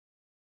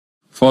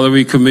Father,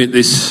 we commit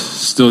this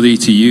study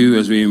to you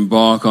as we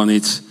embark on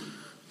it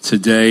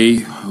today,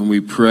 and we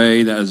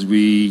pray that as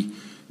we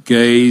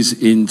gaze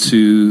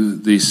into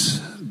this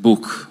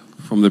book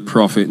from the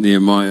prophet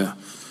Nehemiah,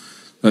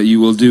 that you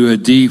will do a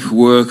deep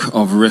work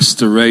of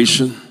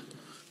restoration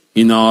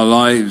in our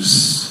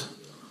lives.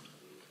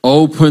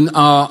 Open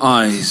our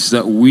eyes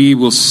that we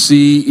will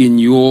see in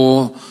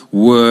your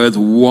word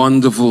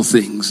wonderful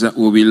things that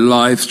will be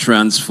life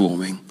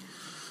transforming.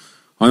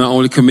 I not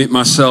only commit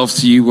myself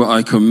to you, but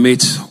I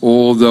commit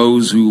all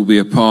those who will be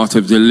a part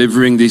of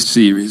delivering this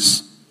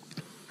series.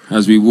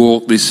 As we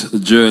walk this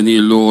journey,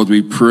 Lord,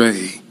 we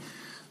pray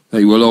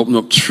that you will open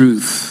up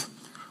truth,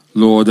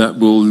 Lord, that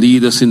will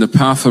lead us in the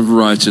path of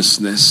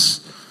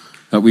righteousness,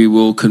 that we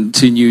will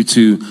continue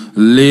to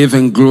live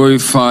and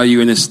glorify you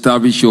and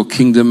establish your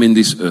kingdom in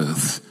this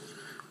earth.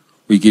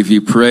 We give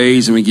you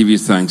praise and we give you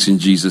thanks in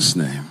Jesus'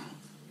 name.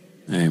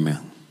 Amen.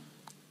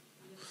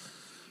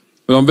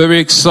 Well, I'm very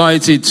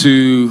excited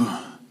to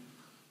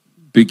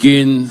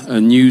begin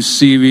a new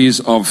series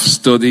of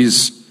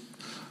studies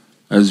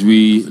as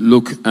we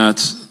look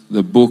at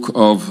the book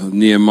of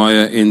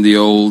Nehemiah in the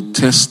Old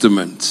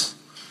Testament,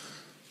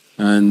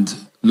 and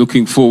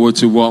looking forward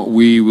to what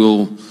we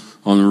will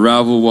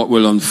unravel, what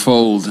will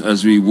unfold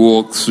as we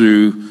walk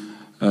through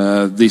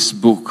this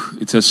book.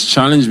 It has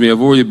challenged me.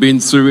 I've already been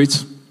through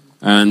it,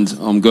 and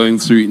I'm going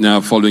through it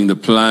now following the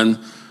plan.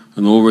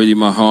 And already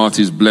my heart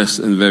is blessed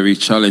and very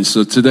challenged.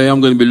 So today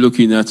I'm going to be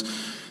looking at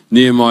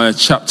Nehemiah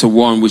chapter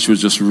 1, which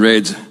was just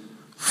read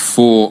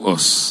for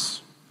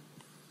us.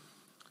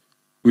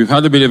 We've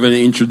had a bit of an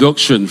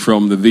introduction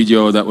from the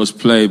video that was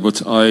played,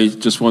 but I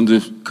just want to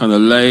kind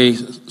of lay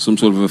some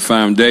sort of a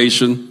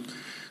foundation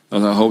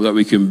that I hope that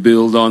we can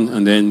build on,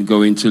 and then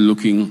go into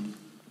looking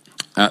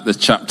at the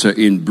chapter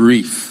in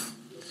brief.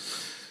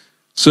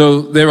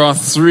 So there are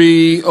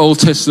 3 Old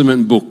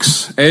Testament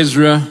books: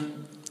 Ezra,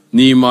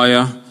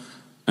 Nehemiah,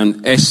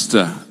 and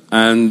Esther,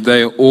 and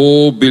they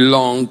all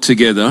belong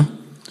together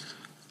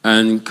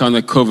and kind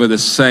of cover the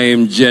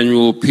same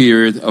general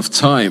period of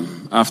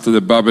time after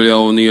the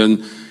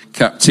Babylonian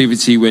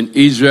captivity, when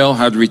Israel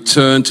had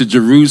returned to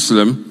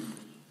Jerusalem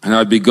and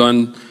had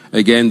begun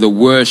again the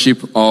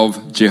worship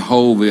of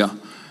Jehovah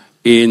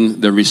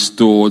in the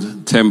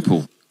restored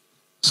temple.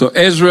 So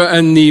Ezra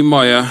and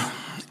Nehemiah,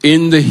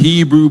 in the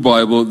Hebrew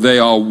Bible, they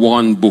are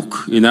one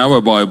book. In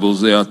our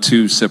Bibles, they are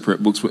 2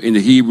 separate books, but in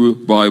the Hebrew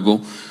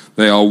Bible,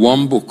 they are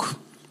one book.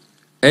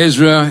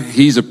 Ezra,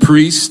 he's a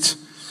priest,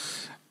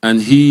 and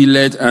he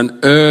led an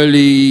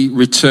early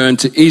return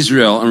to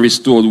Israel and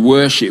restored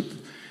worship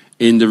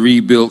in the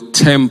rebuilt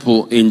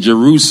temple in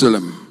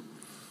Jerusalem.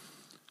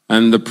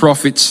 And the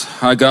prophets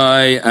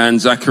Haggai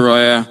and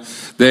Zechariah,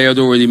 they had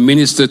already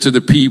ministered to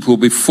the people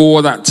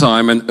before that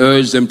time and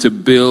urged them to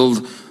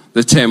build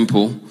the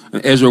temple.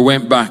 And Ezra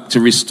went back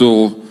to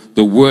restore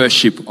the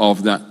worship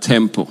of that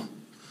temple.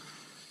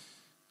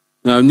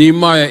 Now,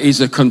 Nehemiah is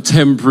a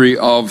contemporary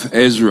of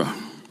Ezra,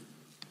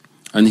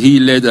 and he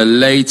led a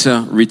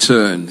later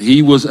return.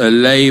 He was a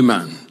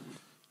layman.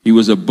 He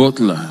was a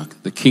butler,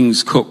 the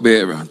king's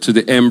cupbearer to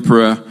the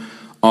emperor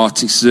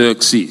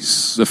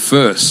Artaxerxes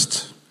I,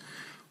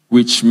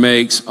 which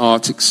makes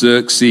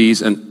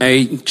Artaxerxes an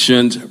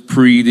ancient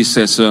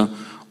predecessor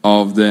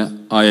of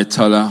the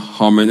Ayatollah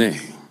Khamenei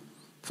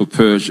for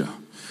Persia.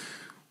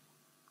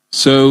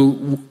 So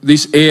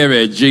this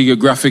area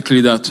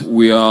geographically that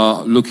we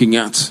are looking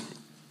at,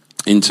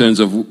 in terms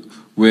of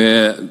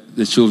where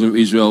the children of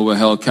Israel were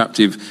held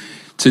captive,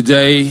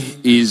 today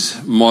is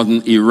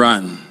modern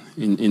Iran.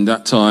 In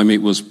that time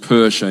it was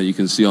Persia. You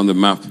can see on the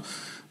map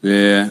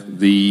there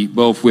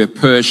both where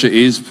Persia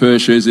is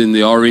in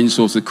the orange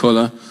sort of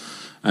color,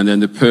 and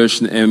then the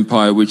Persian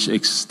Empire, which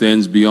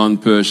extends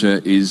beyond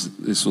Persia, is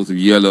this sort of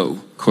yellow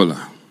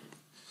color.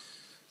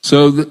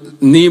 So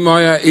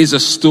Nehemiah is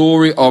a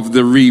story of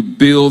the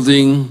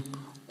rebuilding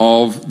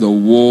of the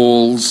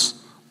walls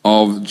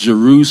of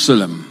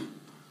Jerusalem,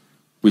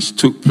 which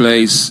took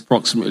place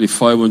approximately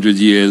 500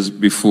 years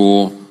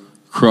before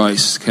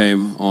Christ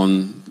came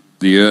on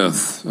the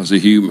earth as a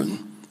human.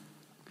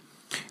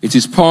 It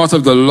is part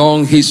of the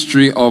long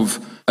history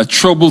of a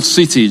troubled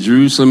city.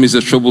 Jerusalem is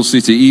a troubled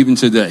city even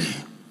today.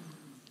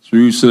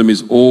 Jerusalem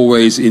is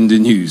always in the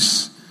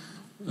news.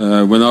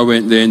 When I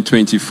went there in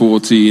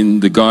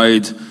 2014, the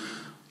guide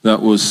that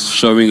was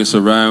showing us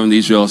around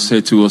Israel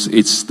said to us,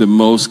 it's the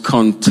most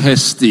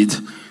contested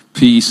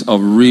piece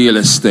of real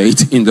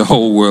estate in the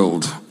whole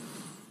world.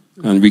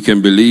 And we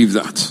can believe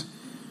that.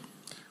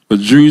 But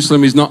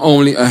Jerusalem is not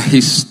only a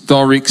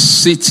historic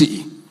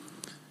city,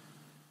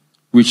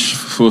 which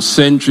for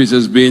centuries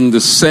has been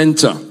the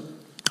center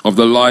of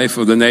the life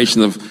of the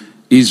nation of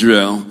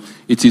Israel,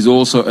 it is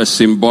also a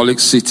symbolic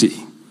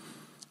city.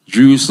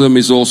 Jerusalem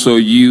is also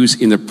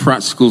used in a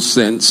practical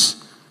sense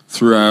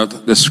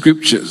throughout the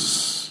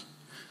scriptures,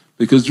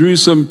 because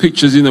Jerusalem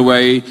pictures in a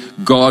way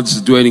God's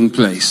dwelling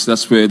place.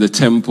 That's where the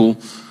temple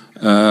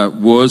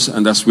was,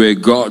 and that's where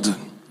God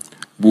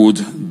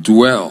would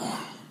dwell.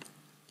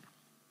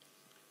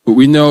 But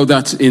we know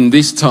that in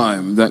this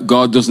time that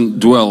God doesn't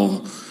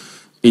dwell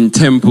in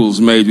temples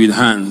made with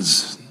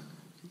hands.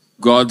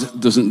 God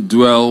doesn't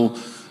dwell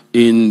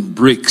in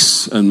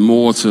bricks and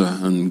mortar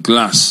and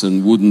glass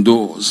and wooden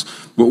doors.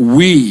 But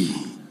we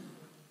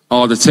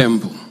are the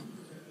temple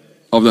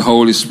of the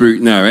Holy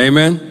Spirit now.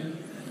 Amen?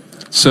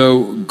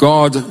 So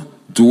God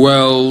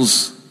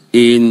dwells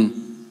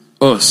in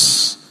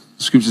us.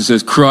 Scripture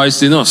says,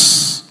 Christ in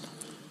us,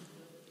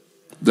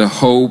 the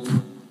hope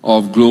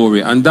of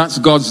glory. And that's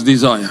God's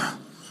desire,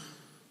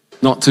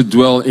 not to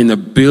dwell in a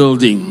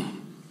building.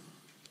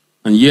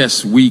 And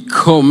yes, we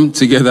come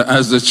together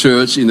as the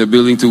church in a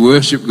building to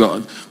worship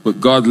God, but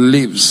God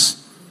lives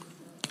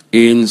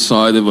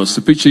inside of us.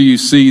 The picture you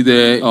see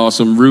there are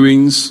some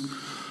ruins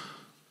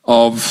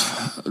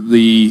of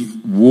the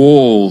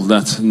wall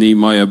that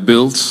Nehemiah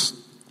built.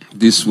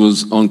 This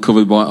was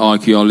uncovered by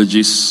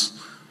archaeologists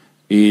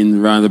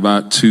in around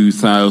about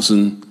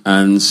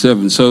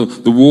 2007. So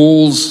the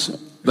walls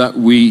that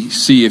we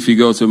see, if you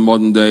go to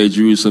modern day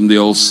Jerusalem, the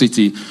old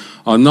city,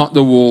 are not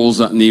the walls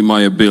that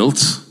Nehemiah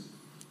built,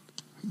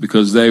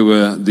 because they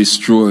were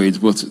destroyed.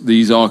 But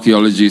these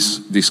archaeologists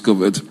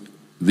discovered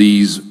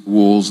these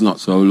walls not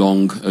so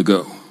long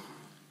ago.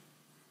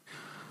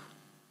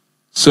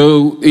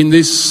 So in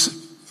this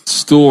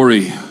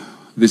story,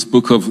 this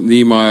book of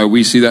Nehemiah,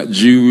 we see that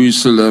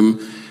Jerusalem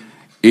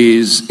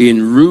is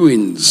in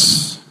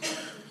ruins.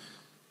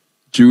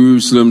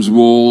 Jerusalem's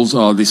walls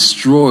are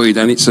destroyed,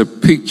 and it's a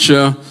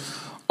picture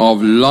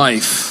of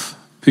life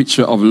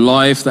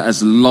that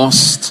has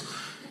lost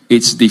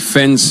its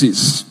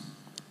defenses.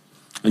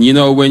 And you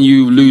know, when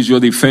you lose your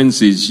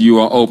defenses, you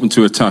are open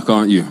to attack,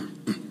 aren't you?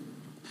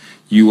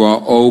 You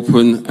are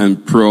open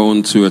and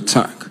prone to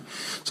attack.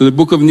 So the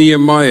book of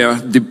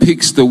Nehemiah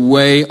depicts the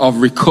way of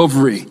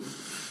recovery.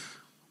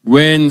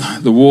 When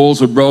the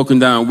walls are broken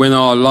down, when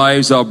our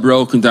lives are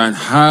broken down,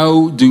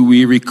 how do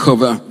we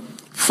recover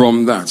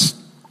from that?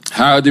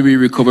 How do we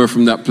recover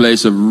from that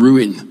place of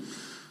ruin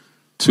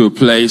to a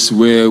place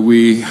where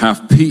we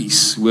have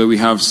peace, where we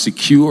have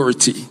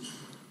security,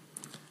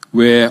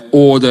 where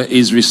order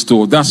is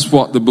restored? That's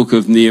what the book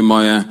of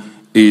Nehemiah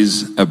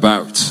is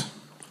about.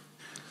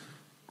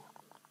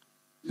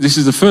 This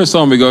is the first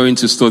time we're going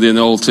to study an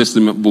Old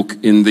Testament book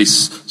in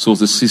this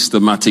sort of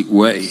systematic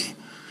way.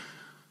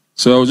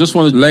 So I just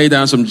want to lay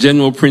down some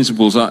general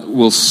principles that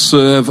will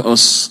serve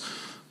us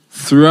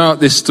throughout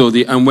this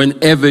study. And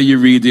whenever you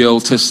read the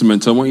Old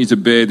Testament, I want you to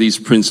bear these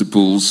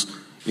principles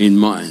in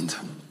mind.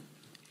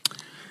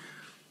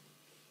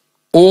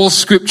 All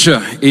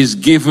scripture is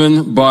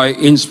given by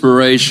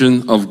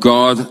inspiration of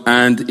God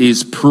and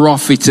is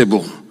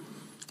profitable,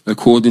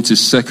 according to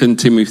 2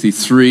 Timothy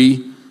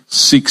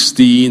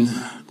 3:16.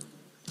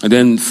 And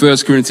then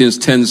 1 Corinthians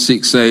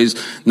 10:6 says,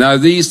 now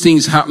these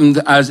things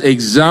happened as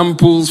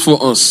examples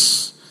for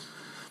us,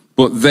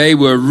 but they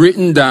were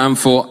written down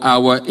for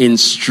our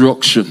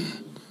instruction.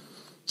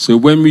 So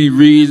when we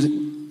read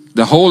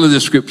the whole of the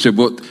scripture,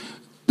 but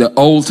the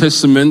Old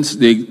Testament,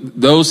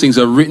 those things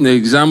are written as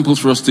examples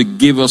for us to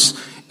give us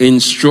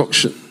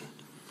instruction.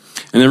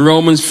 And in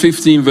Romans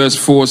 15 verse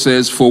 4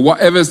 says, for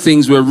whatever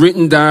things were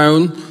written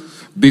down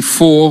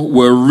before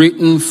were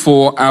written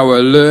for our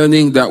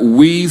learning, that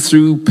we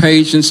through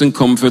patience and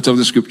comfort of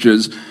the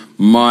scriptures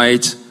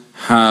might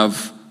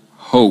have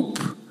hope.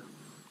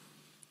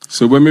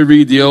 So when we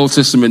read the Old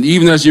Testament,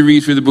 even as you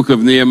read through the book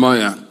of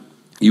Nehemiah,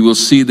 you will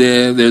see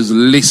there's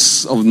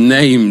lists of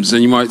names,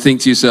 and you might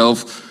think to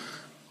yourself,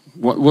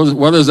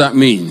 what does that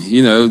mean?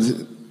 You know,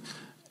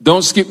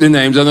 don't skip the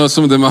names. I know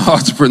some of them are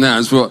hard to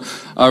pronounce, but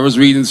I was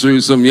reading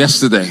through some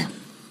yesterday.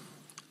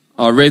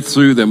 I read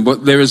through them,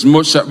 but there is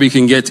much that we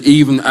can get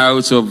even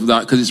out of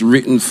that because it's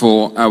written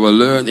for our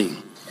learning.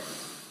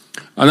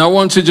 And I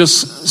want to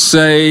just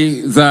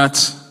say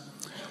that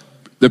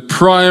the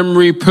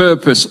primary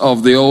purpose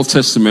of the Old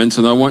Testament,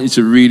 and I want you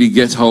to really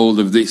get hold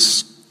of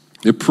this.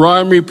 The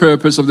primary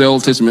purpose of the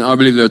Old Testament, I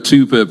believe there are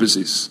two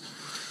purposes.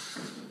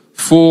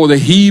 For the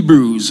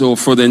Hebrews, or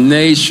for the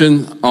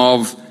nation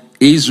of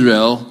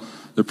Israel,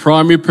 the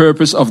primary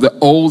purpose of the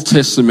Old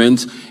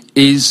Testament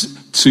is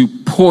to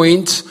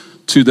point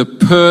to the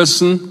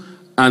person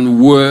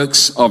and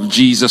works of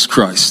Jesus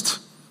Christ.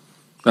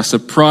 That's the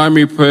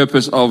primary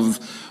purpose of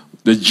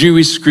the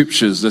Jewish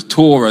scriptures, the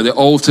Torah, the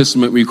Old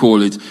Testament we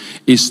call it,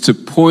 is to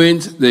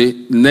point the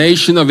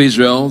nation of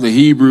Israel, the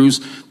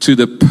Hebrews, to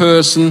the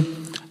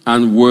person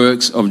and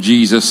works of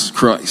Jesus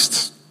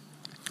Christ.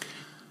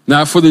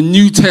 Now for the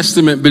New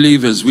Testament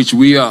believers, which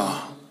we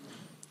are,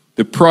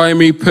 the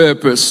primary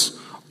purpose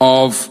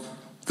of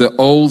the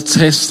Old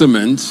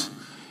Testament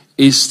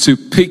is to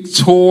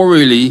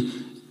pictorially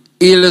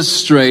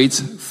illustrate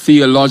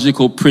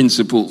theological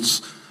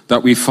principles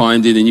that we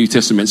find in the New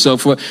Testament. So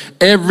for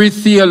every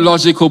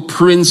theological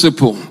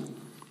principle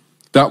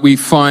that we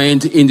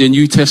find in the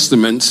New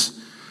Testament,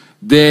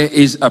 there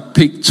is a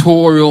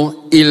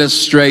pictorial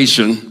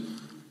illustration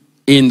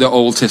in the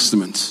Old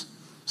Testament.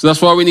 So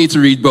that's why we need to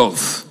read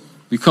both.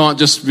 We can't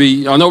just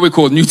be, I know we're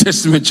called New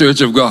Testament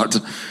Church of God,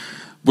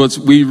 but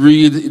we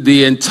read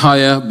the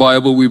entire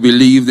Bible. We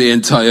believe the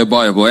entire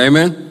Bible.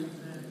 Amen?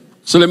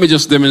 So let me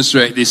just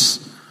demonstrate this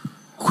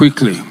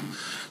quickly.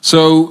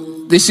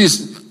 So this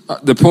is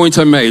the point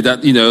I made,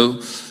 that,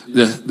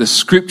 the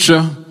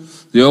scripture,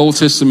 the Old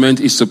Testament,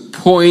 is to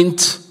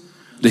point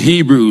the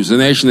Hebrews, the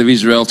nation of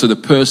Israel, to the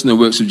person and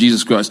works of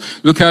Jesus Christ.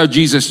 Look how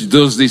Jesus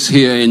does this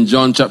here in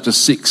John chapter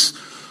 6,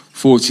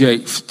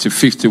 48 to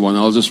 51.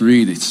 I'll just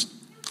read it.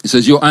 It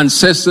says, your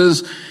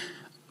ancestors,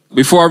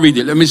 before I read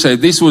it, let me say,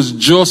 this was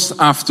just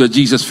after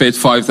Jesus fed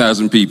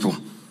 5,000 people.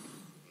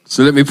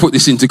 So let me put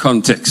this into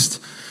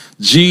context.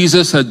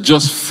 Jesus had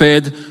just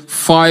fed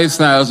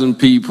 5,000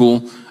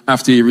 people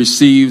after he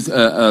received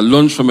a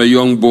lunch from a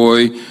young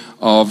boy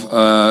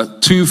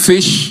of 2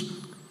 fish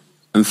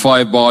and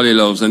 5 barley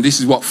loaves. And this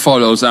is what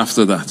follows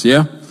after that,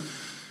 yeah?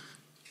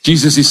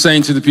 Jesus is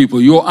saying to the people,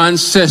 your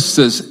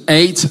ancestors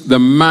ate the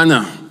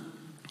manna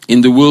in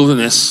the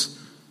wilderness,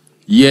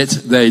 yet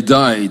they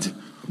died.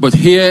 But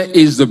here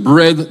is the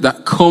bread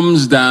that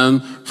comes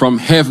down from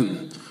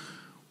heaven,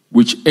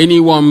 which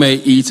anyone may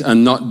eat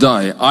and not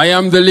die. I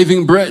am the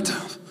living bread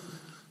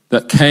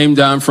that came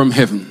down from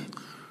heaven.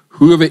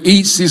 Whoever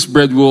eats this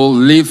bread will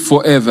live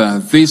forever.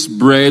 This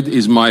bread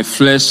is my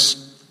flesh,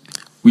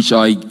 which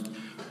I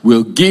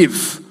will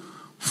give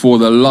for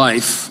the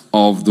life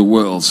of the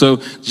world. So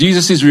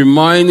Jesus is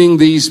reminding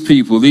these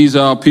people, these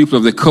are people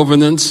of the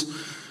covenant,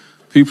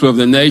 people of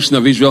the nation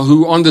of Israel,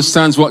 who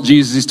understands what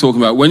Jesus is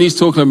talking about. When he's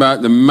talking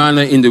about the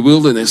manna in the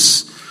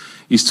wilderness,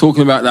 he's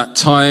talking about that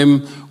time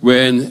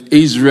when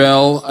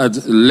Israel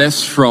had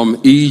left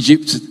from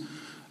Egypt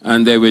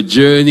and they were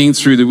journeying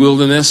through the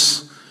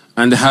wilderness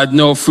and they had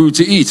no food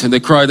to eat. And they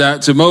cried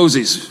out to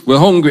Moses, we're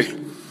hungry.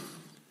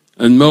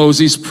 And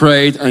Moses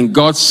prayed and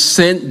God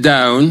sent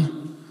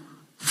down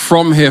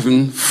from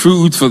heaven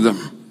food for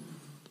them.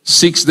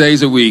 6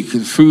 days a week. The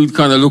food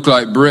kind of looked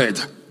like bread.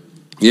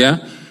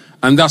 Yeah?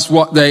 And that's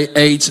what they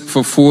ate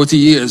for 40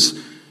 years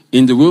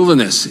in the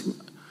wilderness.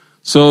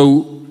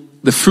 So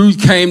the food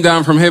came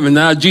down from heaven.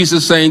 Now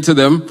Jesus is saying to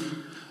them,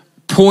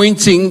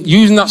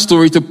 using that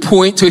story to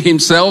point to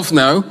himself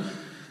now,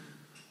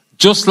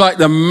 just like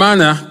the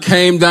manna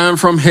came down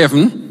from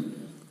heaven,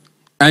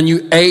 and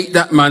you ate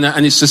that manna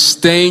and it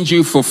sustained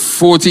you for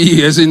 40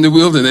 years in the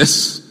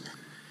wilderness,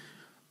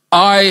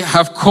 I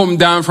have come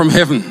down from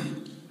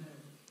heaven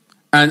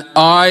and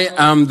I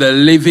am the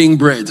living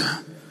bread.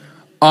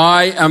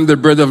 I am the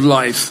bread of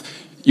life.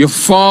 Your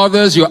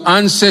fathers, your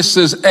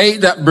ancestors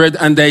ate that bread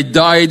and they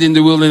died in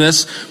the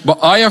wilderness, but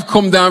I have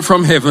come down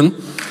from heaven.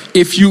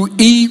 If you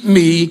eat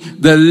me,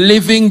 the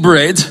living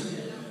bread,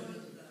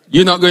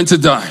 you're not going to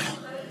die.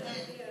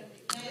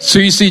 So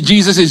you see,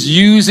 Jesus is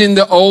using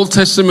the Old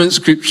Testament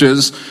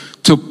scriptures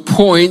to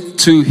point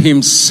to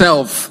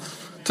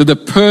himself, to the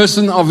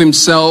person of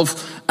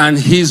himself and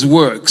his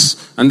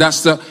works. And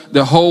that's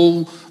the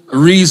whole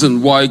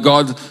reason why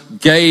God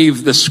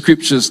gave the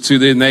scriptures to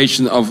the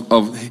nation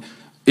of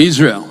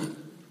Israel.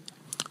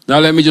 Now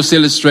let me just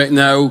illustrate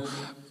now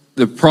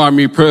the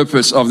primary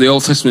purpose of the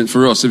Old Testament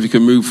for us, if you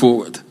can move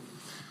forward.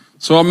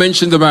 So I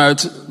mentioned about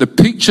the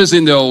pictures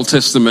in the Old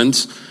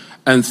Testament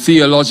and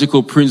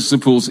theological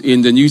principles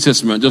in the New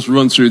Testament. Just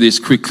run through this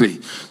quickly.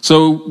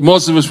 So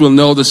most of us will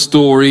know the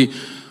story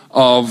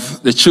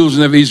of the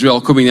children of Israel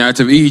coming out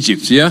of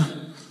Egypt, yeah?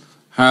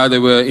 How they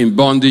were in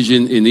bondage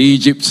in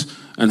Egypt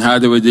and how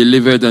they were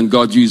delivered, and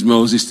God used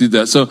Moses to do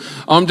that. So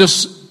I'm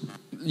just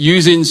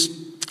using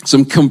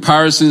some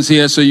comparisons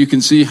here so you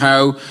can see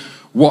how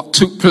what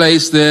took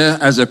place there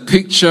as a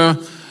picture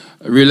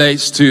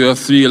relates to a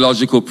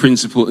theological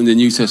principle in the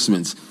New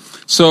Testament.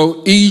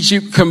 So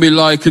Egypt can be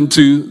likened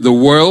to the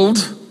world,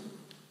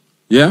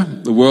 yeah,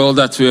 the world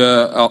that we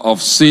are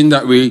of sin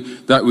that we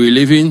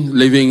live in,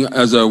 living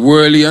as a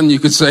worldlian, you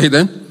could say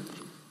then.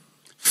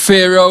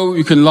 Pharaoh,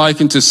 you can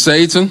liken to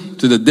Satan,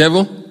 to the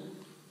devil.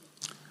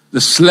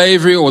 The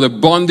slavery or the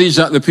bondage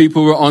that the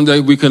people were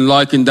under, we can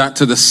liken that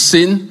to the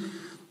sin,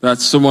 that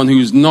someone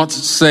who's not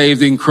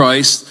saved in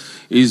Christ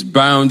is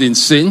bound in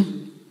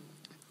sin.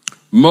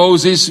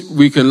 Moses,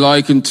 we can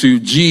liken to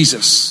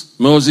Jesus.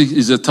 Moses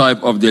is a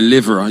type of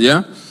deliverer,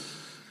 yeah?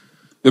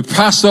 The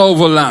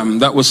Passover lamb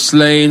that was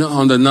slain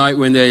on the night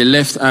when they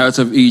left out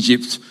of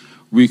Egypt,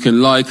 we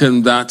can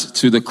liken that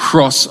to the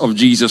cross of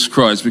Jesus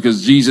Christ,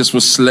 because Jesus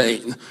was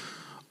slain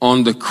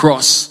on the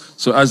cross.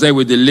 So as they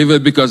were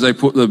delivered, because they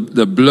put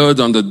the blood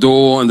on the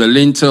door and the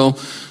lintel,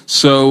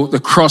 so the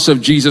cross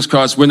of Jesus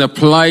Christ, when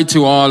applied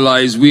to our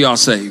lives, we are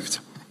saved.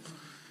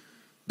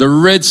 The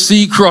Red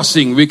Sea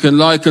crossing, we can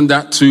liken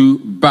that to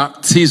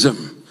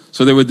baptism.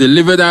 So they were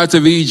delivered out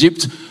of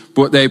Egypt,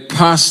 but they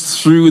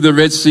passed through the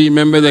Red Sea.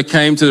 Remember, they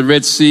came to the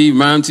Red Sea,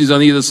 mountains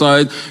on either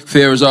side,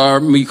 Pharaoh's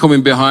army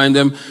coming behind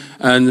them,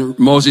 and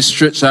Moses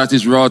stretched out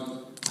his rod,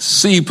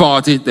 sea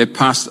parted, they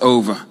passed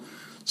over.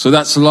 So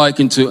that's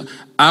likened to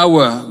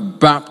our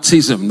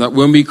baptism, that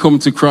when we come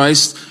to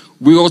Christ,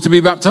 we ought to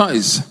be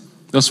baptized.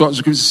 That's what the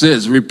scripture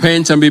says.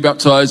 Repent and be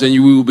baptized and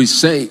you will be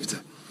saved.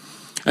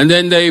 And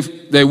then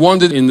they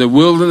wandered in the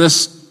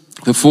wilderness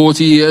for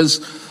 40 years.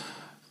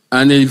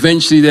 And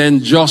eventually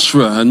then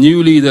Joshua, a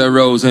new leader,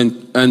 arose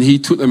and he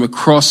took them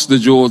across the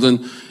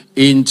Jordan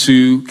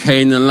into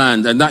Canaan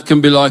land. And that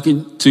can be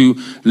likened to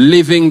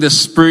living the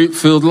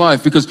Spirit-filled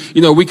life. Because,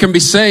 we can be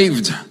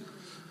saved,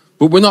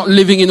 but we're not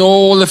living in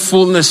all the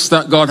fullness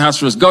that God has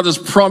for us. God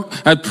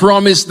had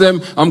promised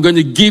them, I'm going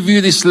to give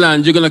you this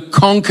land. You're going to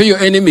conquer your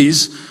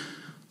enemies.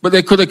 But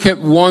they could have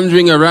kept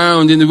wandering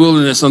around in the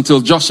wilderness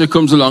until Joshua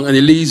comes along and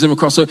he leads them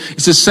across. So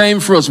it's the same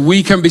for us.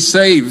 We can be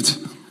saved.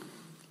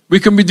 We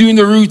can be doing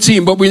the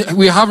routine, but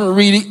we haven't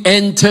really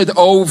entered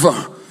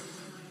over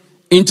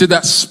into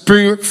that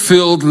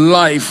Spirit-filled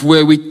life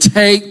where we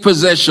take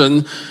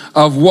possession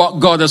of what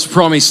God has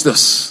promised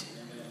us.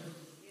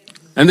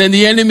 And then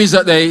the enemies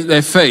that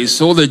they face,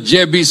 all the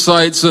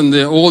Jebusites and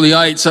all the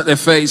ites that they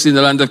face in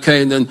the land of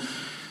Canaan,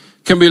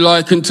 can be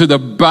likened to the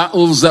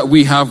battles that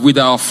we have with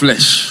our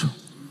flesh.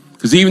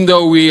 Because even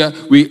though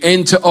we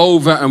enter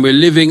over and we're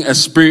living a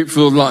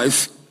Spirit-filled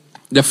life,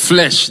 the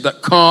flesh,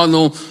 that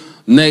carnal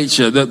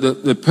nature,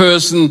 the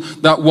person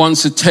that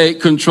wants to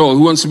take control,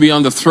 who wants to be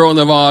on the throne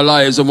of our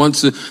lives and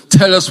wants to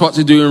tell us what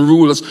to do and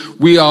rule us,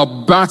 we are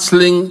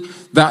battling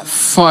that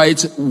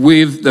fight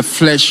with the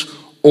flesh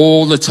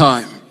all the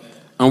time.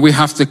 And we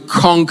have to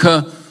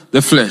conquer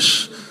the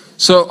flesh.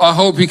 So I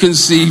hope you can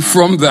see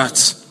from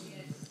that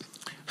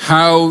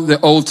how the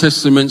Old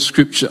Testament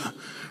scripture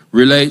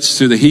relates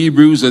to the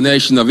Hebrews, the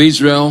nation of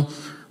Israel,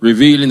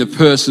 revealing the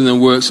person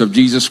and works of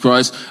Jesus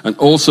Christ, and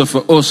also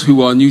for us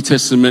who are New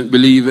Testament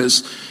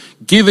believers,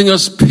 giving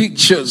us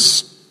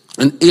pictures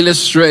and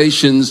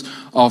illustrations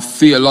of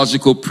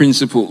theological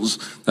principles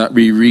that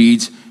we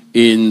read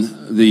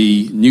in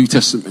the New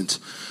Testament.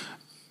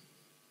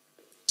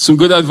 Some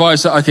good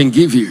advice that I can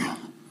give you.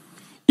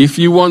 If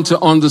you want to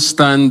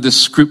understand the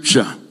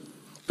scripture,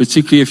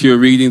 particularly if you're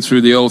reading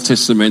through the Old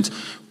Testament,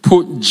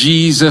 put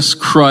Jesus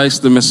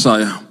Christ, the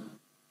Messiah,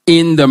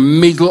 in the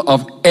middle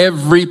of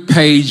every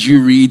page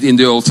you read in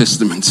the Old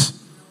Testament.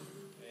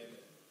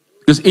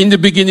 Because in the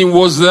beginning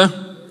was the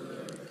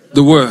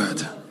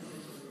Word.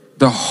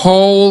 The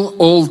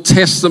whole Old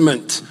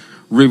Testament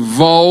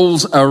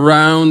revolves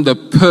around the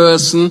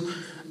person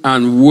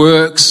and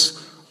works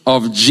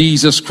of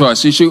Jesus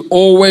Christ. You should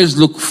always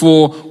look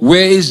for,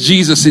 where is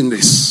Jesus in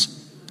this?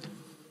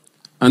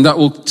 And that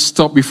will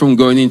stop you from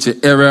going into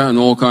error and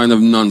all kind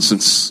of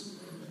nonsense.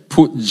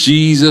 Put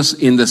Jesus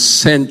in the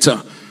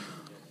center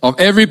of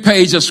every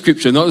page of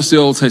scripture, not just the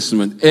Old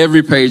Testament,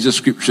 every page of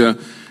scripture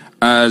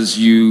as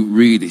you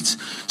read it.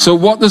 So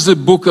what does the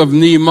book of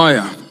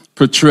Nehemiah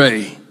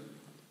portray?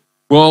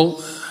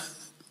 Well,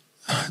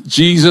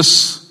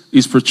 Jesus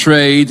is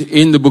portrayed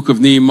in the book of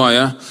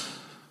Nehemiah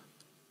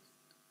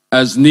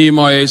as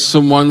Nehemiah is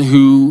someone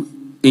who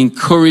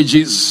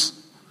encourages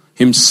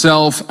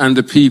himself and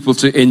the people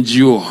to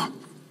endure.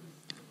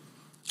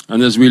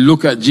 And as we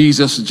look at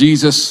Jesus,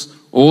 Jesus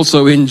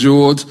also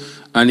endured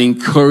and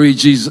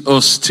encourages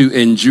us to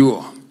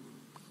endure.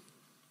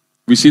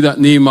 We see that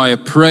Nehemiah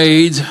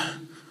prayed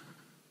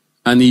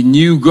and he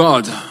knew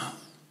God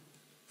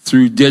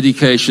through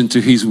dedication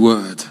to his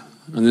word.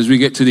 And as we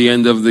get to the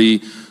end of the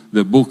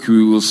book,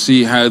 we will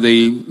see how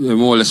they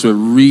more or less were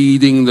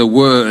reading the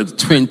word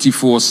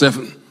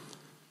 24/7.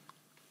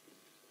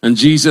 And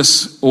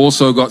Jesus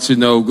also got to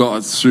know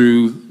God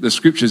through the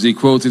scriptures. He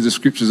quoted the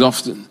scriptures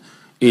often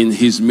in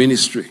his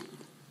ministry.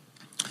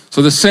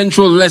 So the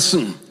central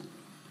lesson,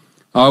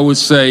 I would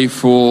say,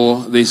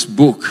 for this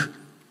book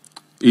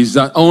is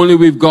that only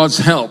with God's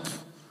help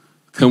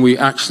can we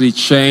actually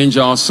change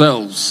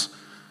ourselves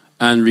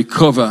and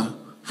recover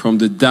from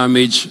the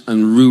damage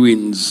and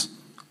ruins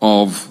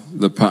of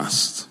the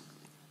past.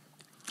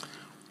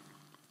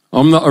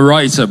 I'm not a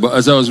writer, but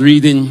as I was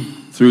reading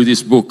through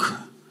this book,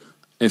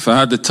 if I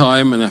had the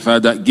time and if I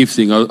had that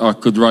gifting, I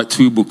could write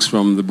 2 books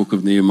from the book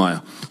of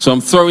Nehemiah. So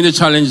I'm throwing the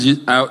challenge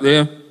out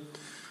there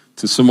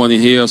to someone in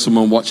here or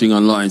someone watching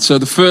online. So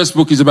the first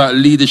book is about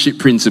leadership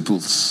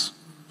principles.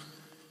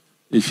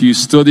 If you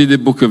study the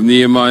book of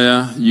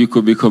Nehemiah, you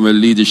could become a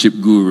leadership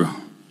guru.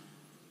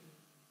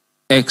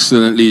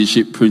 Excellent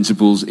leadership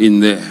principles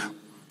in there.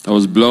 I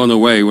was blown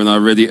away when I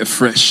read it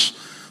afresh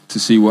to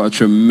see what a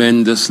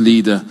tremendous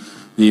leader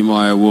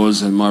Nehemiah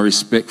was, and my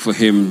respect for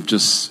him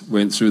just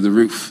went through the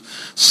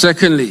roof.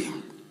 Secondly,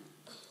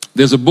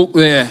 there's a book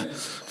there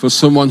for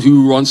someone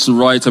who wants to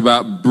write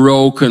about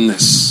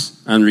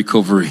brokenness and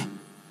recovery.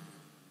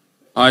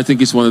 I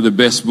think it's one of the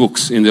best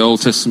books in the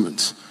Old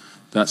Testament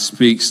that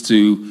speaks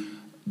to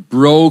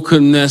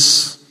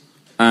brokenness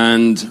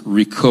and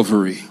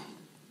recovery.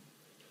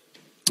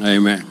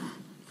 Amen.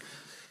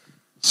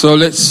 So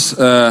let's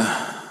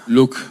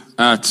look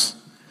at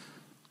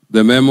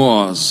the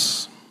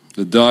memoirs,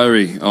 the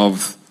diary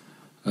of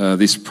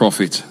this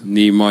prophet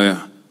Nehemiah,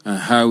 and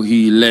how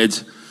he led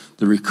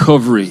the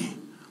recovery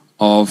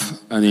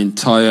of an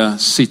entire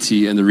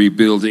city and the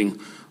rebuilding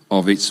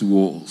of its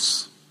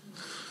walls.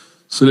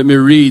 So let me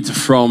read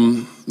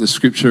from the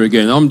scripture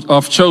again.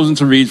 I've chosen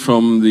to read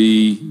from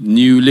the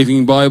New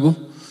Living Bible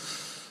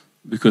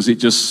because it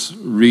just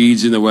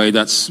reads in a way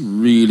that's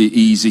really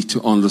easy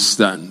to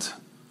understand.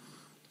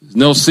 There's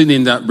no sin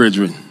in that,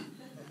 brethren.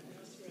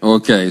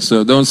 Okay,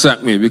 so don't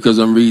sack me because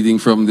I'm reading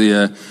from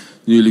the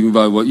New Living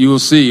Bible. You will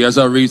see as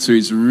I read through,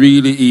 it's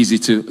really easy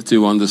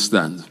to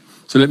understand.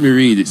 So let me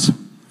read it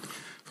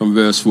from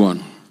verse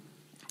 1.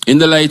 In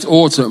the late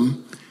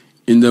autumn,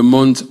 in the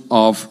month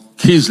of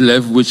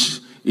Kislev, which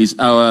is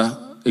our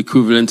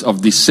equivalent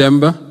of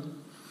December,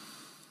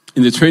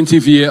 in the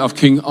 20th year of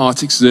King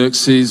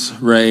Artaxerxes'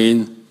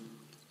 reign,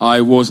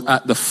 I was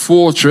at the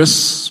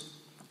fortress,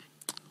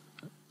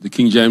 the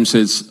King James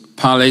says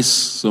palace,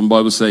 some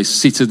Bibles say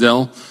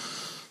citadel,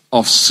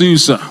 of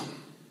Susa.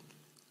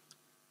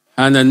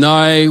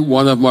 Hanani,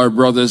 one of my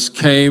brothers,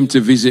 came to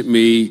visit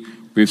me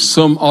with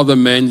some other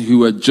men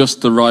who had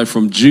just arrived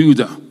from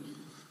Judah.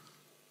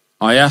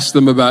 I asked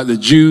them about the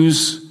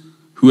Jews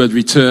who had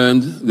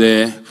returned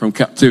there from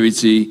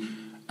captivity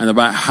and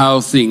about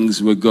how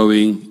things were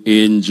going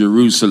in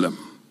Jerusalem.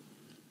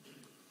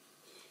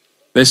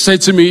 They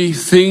said to me,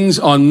 things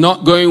are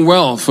not going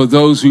well for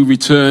those who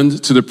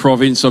returned to the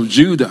province of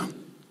Judah.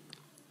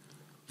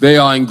 They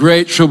are in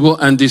great trouble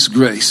and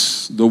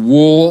disgrace. The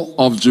wall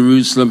of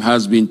Jerusalem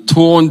has been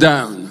torn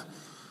down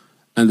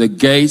and the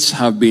gates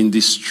have been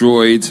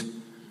destroyed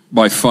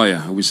by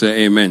fire. We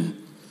say amen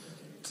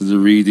to the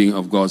reading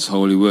of God's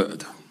holy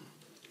word.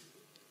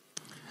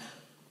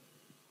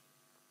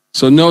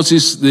 So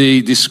notice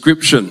the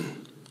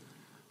description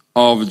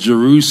of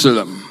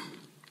Jerusalem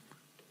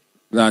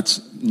that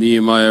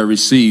Nehemiah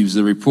receives,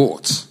 the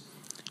report.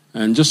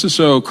 And just to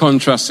show a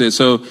contrast here,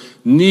 so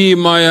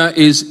Nehemiah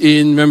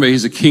remember,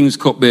 he's a king's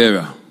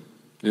cupbearer.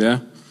 Yeah?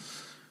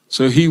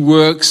 So he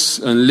works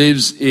and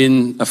lives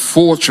in a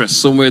fortress,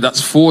 somewhere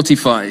that's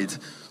fortified,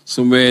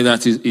 somewhere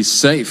that is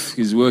safe.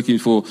 He's working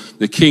for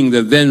the king,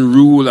 the then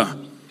ruler,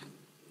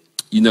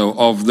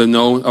 of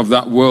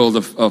that world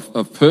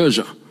of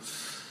Persia.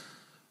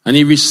 And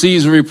he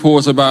receives a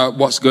report about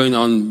what's going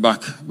on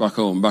back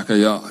home,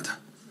 backyard.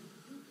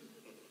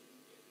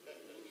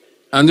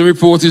 And the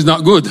report is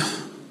not good.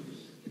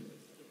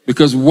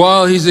 Because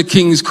while he's a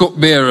king's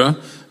cupbearer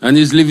and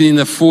he's living in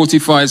a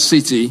fortified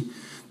city,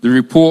 the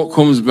report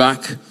comes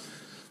back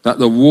that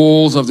the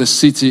walls of the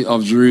city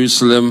of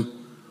Jerusalem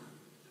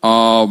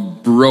are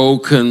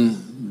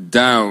broken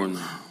down.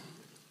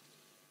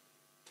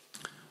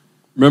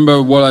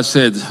 Remember what I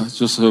said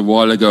just a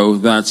while ago,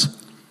 that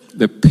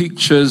the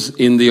pictures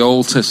in the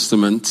Old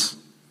Testament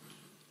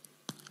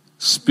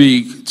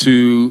speak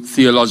to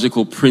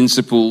theological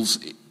principles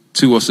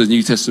to us as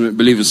New Testament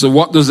believers. So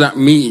what does that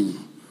mean?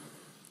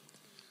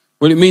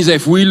 Well, it means that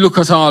if we look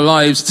at our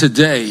lives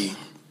today,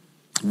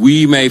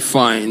 we may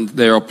find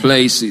there are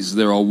places,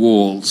 there are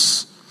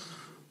walls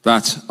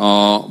that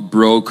are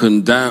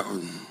broken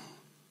down.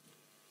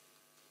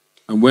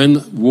 And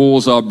when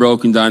walls are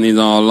broken down in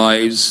our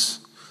lives,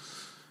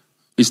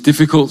 it's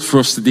difficult for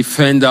us to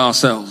defend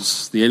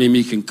ourselves. The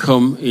enemy can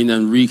come in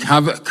and wreak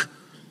havoc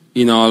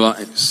in our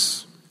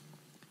lives.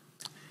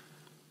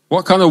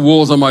 What kind of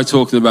walls am I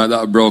talking about that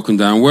are broken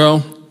down?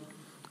 Well,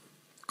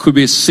 could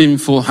be a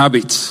sinful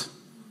habit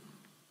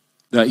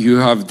that you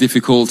have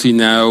difficulty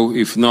now,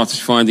 if not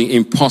finding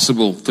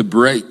impossible to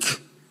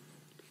break.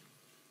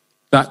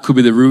 That could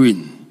be the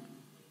ruin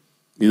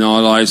in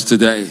our lives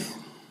today.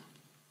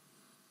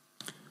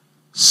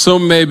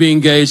 Some may be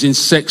engaged in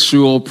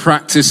sexual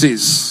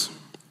practices,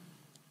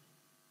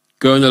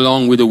 going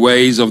along with the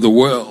ways of the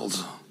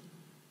world,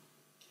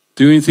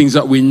 doing things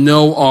that we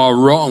know are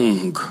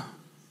wrong,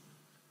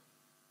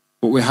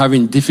 but we're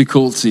having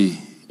difficulty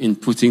in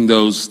putting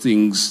those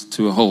things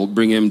to a halt,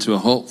 bring them to a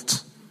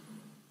halt.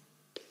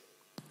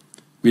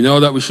 We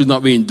know that we should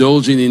not be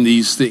indulging in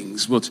these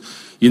things, but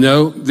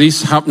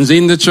this happens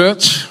in the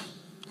church.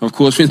 Of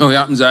course, we know it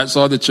happens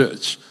outside the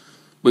church,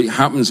 but it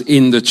happens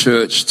in the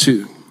church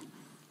too.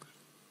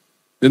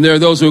 Then there are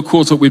those who are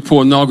caught up with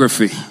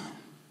pornography.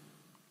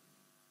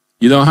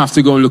 You don't have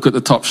to go and look at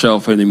the top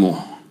shelf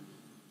anymore.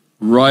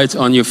 Right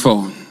on your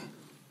phone.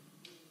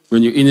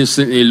 When you're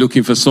innocently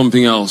looking for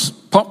something else,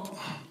 pop.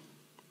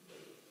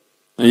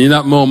 And in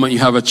that moment, you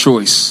have a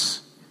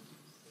choice.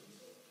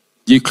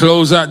 Do you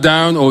close that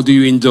down or do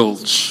you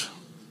indulge?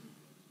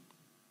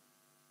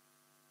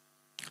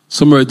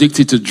 Some are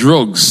addicted to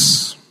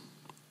drugs.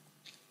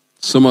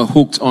 Some are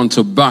hooked on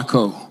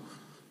tobacco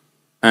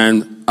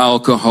and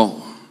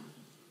alcohol.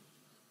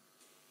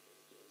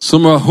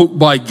 Some are hooked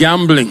by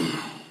gambling.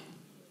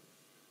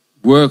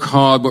 Work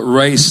hard but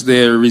waste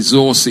their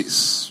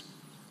resources.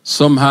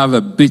 Some have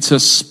a bitter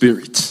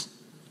spirit.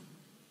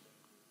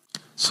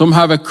 Some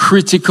have a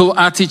critical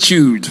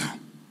attitude.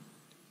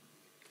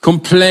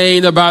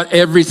 Complain about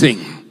everything.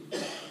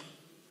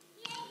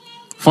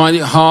 Find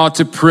it hard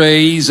to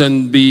praise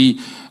and be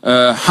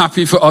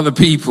happy for other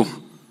people.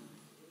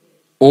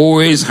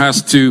 Always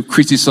has to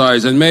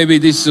criticize. And maybe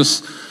this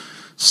just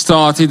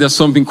started as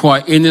something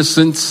quite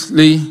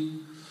innocently.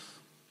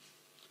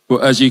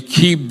 But as you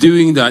keep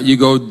doing that, you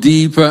go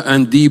deeper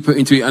and deeper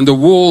into it. And the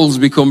walls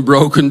become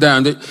broken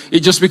down. It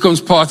just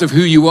becomes part of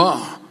who you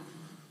are.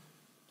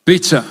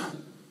 Bitter,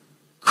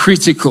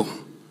 critical,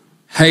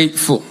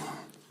 hateful.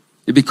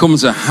 It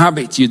becomes a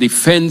habit. Your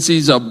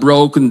defenses are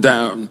broken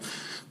down.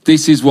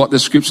 This is what the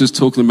scripture is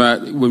talking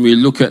about when we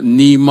look at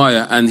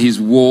Nehemiah and his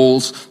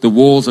walls, the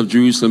walls of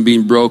Jerusalem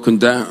being broken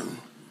down.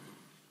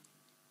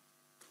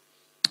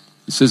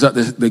 It says that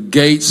the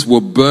gates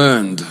were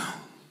burned,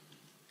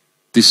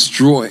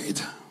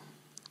 destroyed.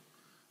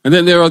 And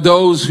then there are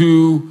those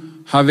who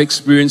have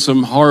experienced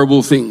some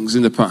horrible things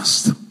in the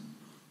past.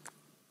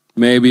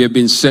 Maybe have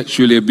been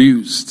sexually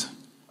abused.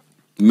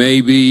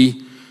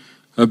 Maybe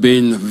have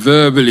been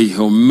verbally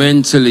or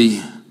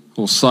mentally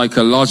or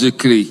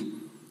psychologically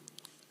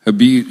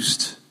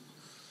abused.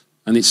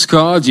 And it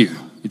scarred you.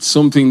 It's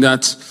something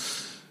that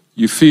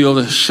you feel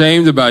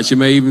ashamed about. You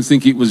may even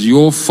think it was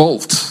your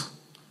fault.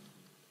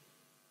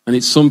 And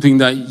it's something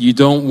that you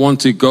don't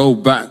want to go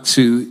back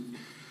to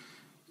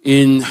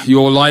in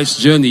your life's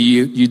journey.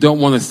 You don't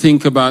want to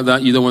think about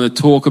that. You don't want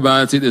to talk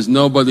about it. There's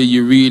nobody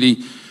you really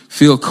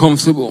feel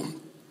comfortable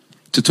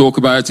to talk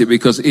about it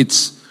because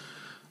it's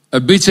a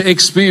bitter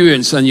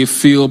experience and you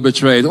feel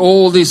betrayed.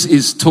 All this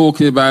is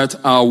talking about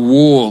our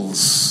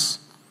walls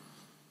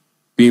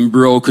being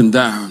broken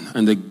down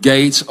and the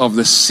gates of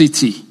the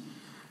city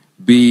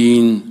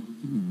being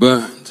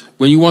burned.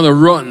 When you want to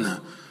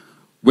run,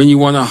 when you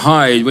want to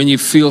hide, when you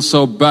feel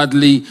so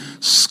badly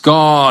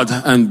scarred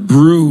and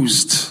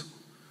bruised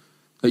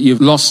that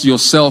you've lost your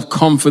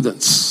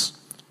self-confidence,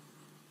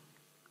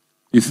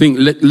 you think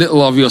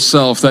little of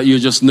yourself, that you're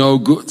just no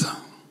good.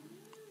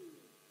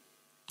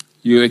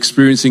 You're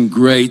experiencing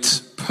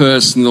great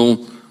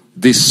personal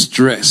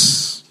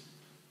distress.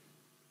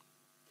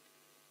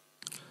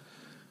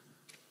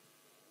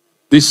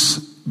 This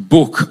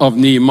book of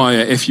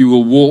Nehemiah, if you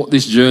will walk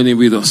this journey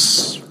with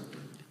us,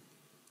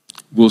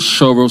 will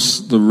show us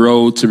the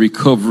road to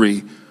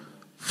recovery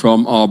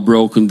from our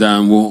broken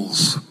down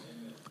walls.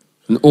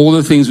 And all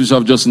the things which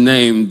I've just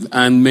named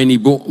and many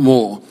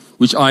more,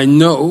 which I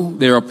know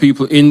there are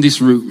people in this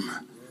room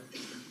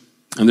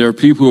and there are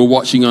people who are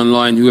watching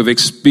online who have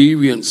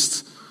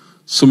experienced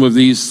some of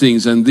these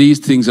things. And these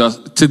things are,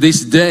 to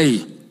this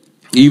day,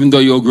 even though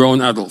you're a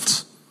grown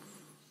adult,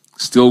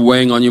 still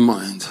weighing on your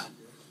mind,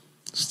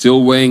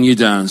 still weighing you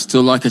down,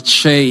 still like a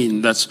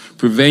chain that's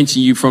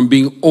preventing you from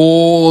being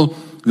all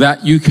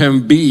that you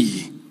can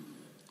be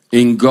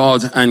in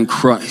God and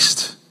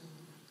Christ.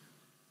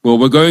 Well,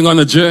 we're going on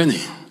a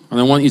journey, and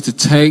I want you to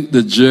take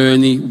the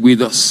journey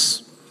with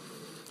us.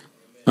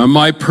 And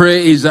my prayer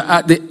is that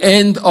at the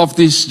end of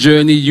this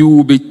journey, you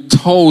will be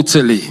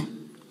totally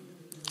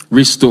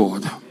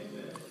restored.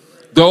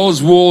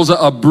 Those walls that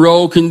are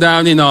broken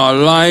down in our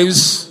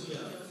lives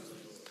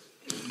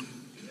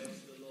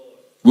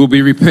will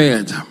be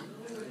repaired.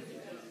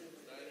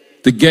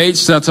 The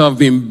gates that have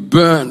been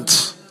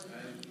burnt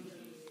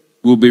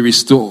will be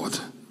restored.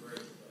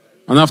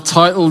 And I've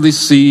titled this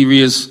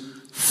series,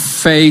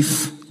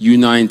 Faith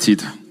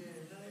United.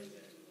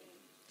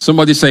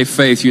 Somebody say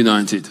Faith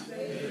United.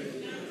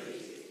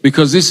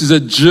 Because this is a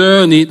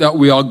journey that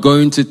we are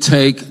going to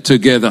take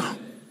together.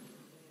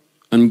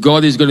 And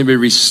God is going to be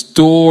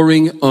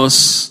restoring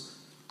us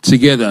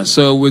together.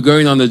 So we're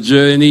going on a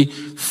journey,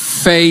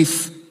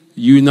 Faith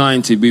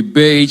United. We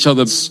bear each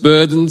other's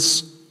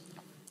burdens,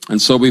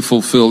 and so we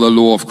fulfill the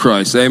law of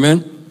Christ.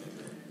 Amen?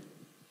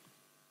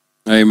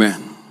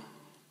 Amen.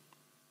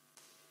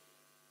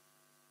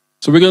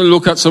 So we're going to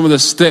look at some of the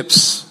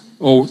steps,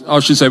 or I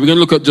should say, we're going to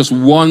look at just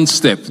one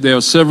step. There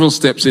are several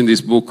steps in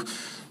this book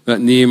that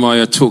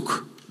Nehemiah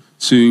took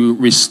to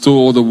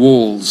restore the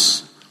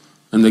walls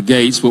and the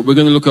gates, but we're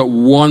going to look at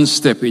one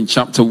step in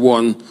chapter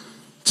 1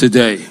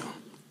 today.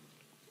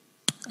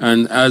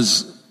 And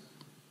as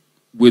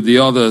with the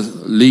other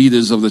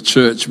leaders of the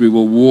church, we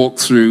will walk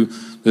through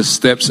the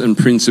steps and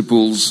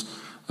principles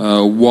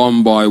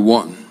one by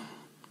one.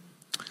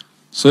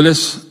 So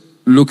let's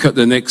look at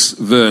the next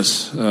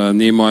verse,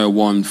 Nehemiah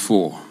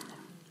 1:4.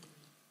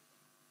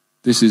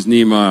 This is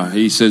Nehemiah.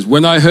 He says,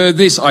 "When I heard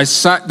this, I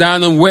sat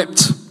down and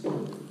wept.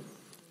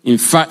 In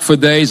fact, for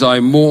days I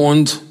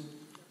mourned,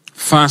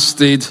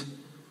 fasted,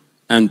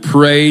 and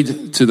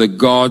prayed to the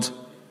God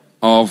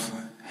of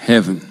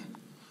heaven."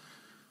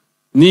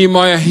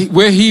 Nehemiah,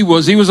 where he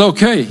was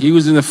okay. He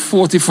was in a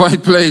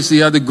fortified place. He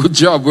had a good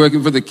job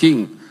working for the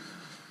king.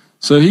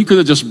 So he could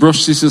have just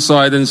brushed this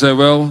aside and said,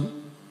 well,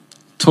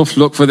 tough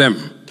luck for them.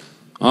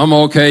 I'm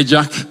okay,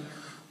 Jack.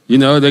 You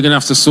know, they're going to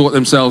have to sort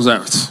themselves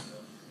out.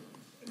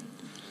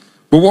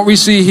 But what we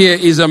see here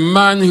is a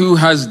man who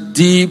has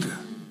deep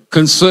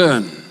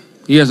concern.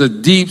 He has a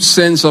deep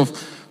sense of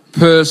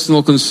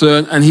personal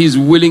concern, and he's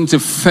willing to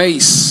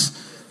face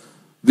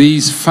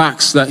these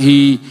facts that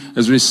he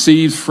has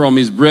received from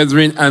his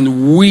brethren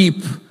and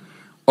weep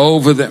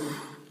over them.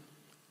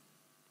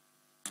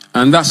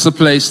 And that's the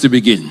place to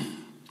begin.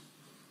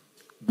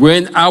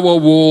 When our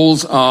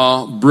walls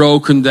are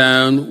broken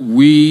down,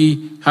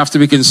 we have to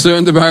be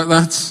concerned about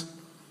that,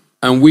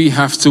 and we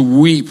have to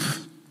weep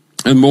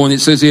and mourn. It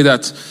says here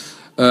that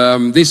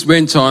this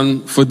went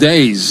on for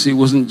days. It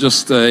wasn't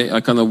just a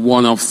kind of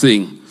one-off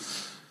thing.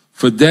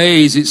 For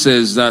days, it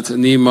says that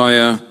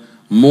Nehemiah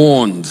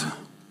mourned.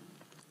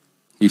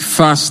 He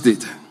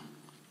fasted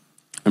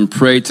and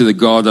prayed to the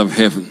God of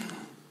heaven.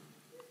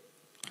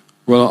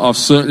 Well, I've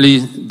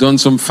certainly done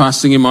some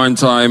fasting in my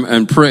time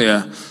and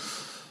prayer.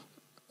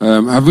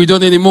 Have we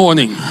done any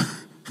mourning?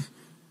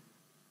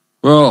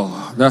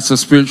 Well, that's a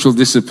spiritual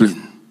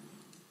discipline.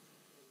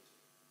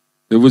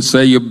 They would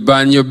say you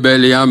bang your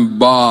belly and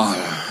bawl.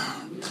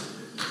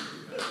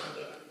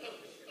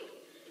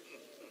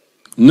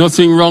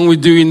 Nothing wrong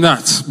with doing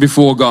that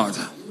before God.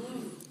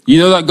 You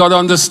know that God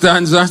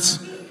understands that?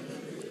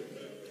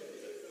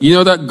 You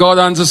know that God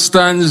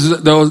understands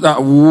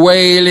that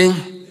wailing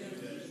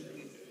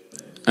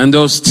and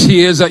those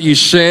tears that you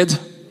shed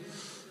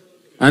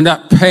and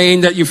that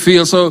pain that you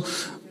feel. So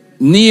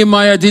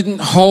Nehemiah didn't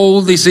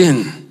hold this in.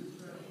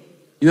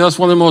 You know, that's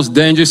one of the most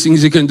dangerous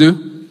things you can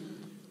do,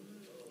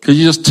 because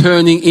you're just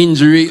turning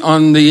injury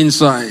on the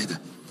inside.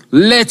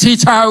 Let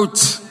it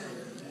out.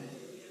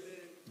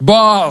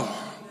 Bawl.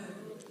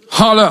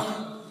 Holler.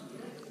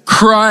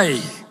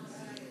 Cry.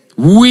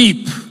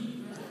 Weep.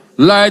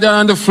 Lie down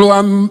on the floor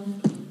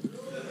and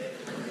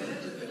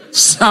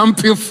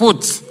stamp your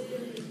foot.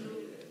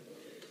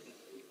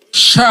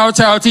 Shout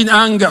out in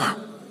anger.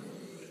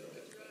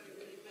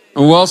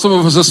 And while some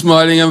of us are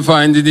smiling and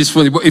finding this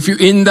funny, but if you're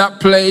in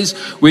that place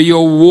where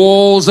your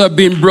walls have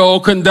been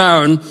broken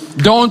down,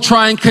 don't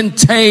try and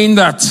contain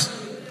that.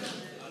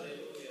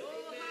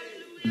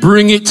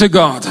 Bring it to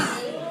God.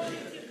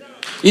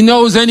 He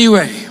knows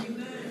anyway.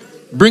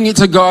 Bring it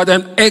to God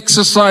and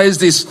exercise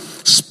this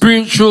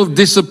spiritual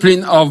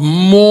discipline of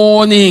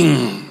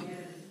mourning.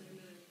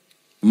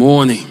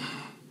 Mourning.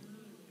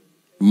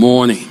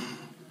 Mourning.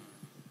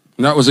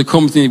 And that was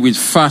accompanied with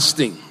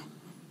fasting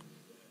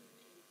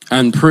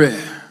and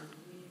prayer.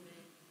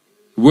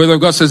 The Word of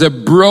God says a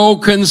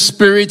broken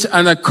spirit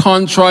and a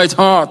contrite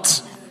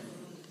heart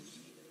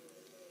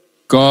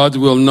God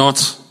will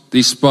not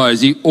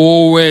despise. He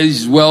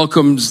always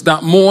welcomes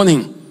that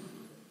mourning.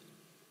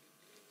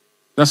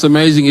 That's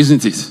amazing,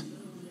 isn't it?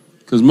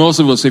 Because most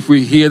of us, if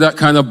we hear that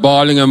kind of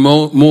bawling and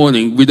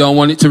mourning, we don't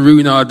want it to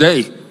ruin our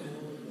day.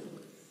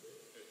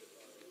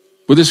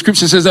 But the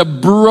scripture says a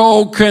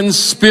broken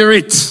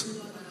spirit,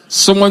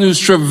 someone who's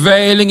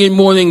travailing in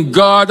mourning.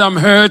 God, I'm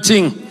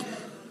hurting.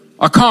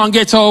 I can't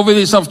get over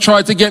this. I've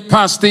tried to get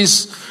past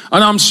this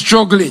and I'm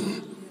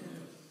struggling.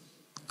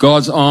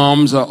 God's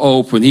arms are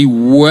open. He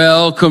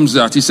welcomes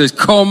that. He says,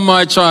 come,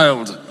 my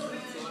child.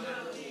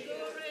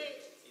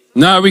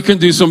 Now we can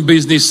do some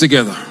business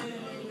together.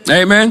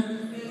 Amen.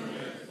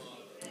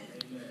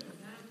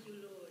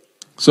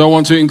 So I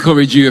want to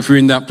encourage you, if you're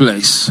in that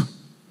place,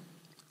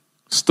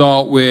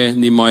 start where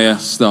Nehemiah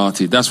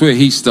started. That's where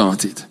he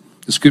started.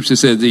 The scripture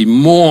says he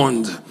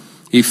mourned,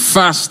 he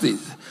fasted,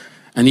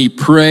 and he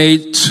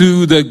prayed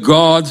to the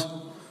God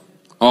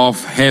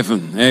of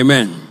heaven.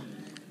 Amen.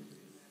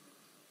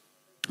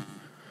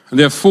 And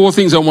there are 4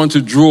 things I want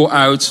to draw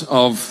out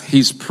of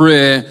his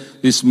prayer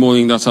this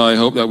morning that I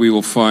hope that we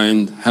will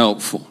find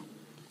helpful.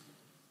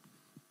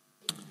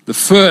 The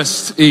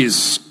first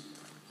is,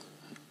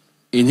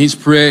 in his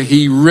prayer,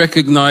 he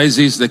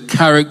recognizes the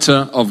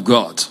character of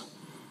God.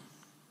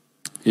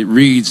 It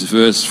reads,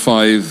 verse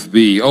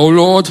 5b, O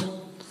Lord,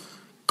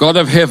 God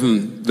of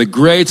heaven, the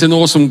great and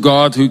awesome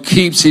God who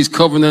keeps his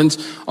covenant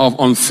of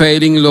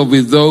unfailing love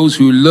with those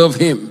who love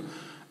him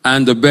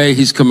and obey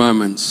his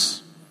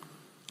commandments.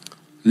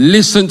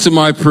 Listen to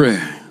my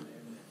prayer.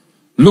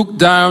 Look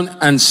down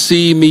and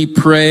see me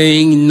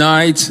praying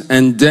night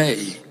and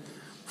day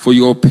for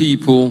your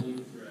people,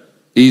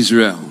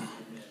 Israel.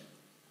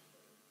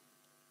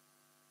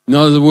 In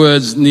other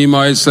words,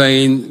 Nehemiah is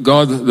saying,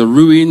 God, the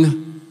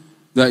ruin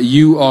that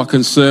you are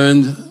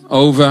concerned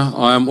over,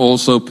 I am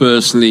also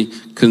personally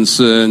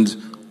concerned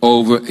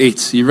over it.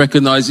 He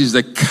recognizes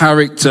the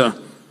character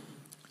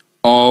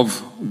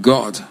of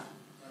God.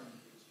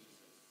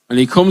 And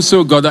he comes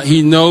to a God that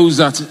he knows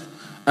that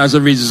as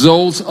a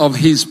result of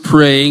his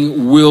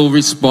praying will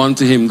respond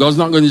to him. God's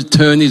not going to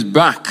turn his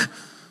back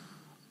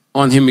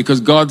on him,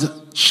 because God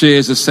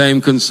shares the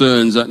same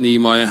concerns that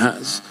Nehemiah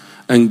has.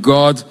 And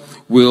God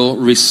will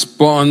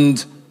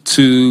respond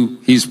to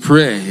his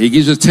prayer. He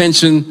gives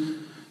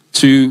attention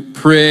to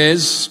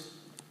prayers.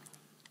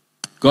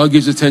 God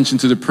gives attention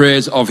to the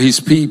prayers of his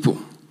people.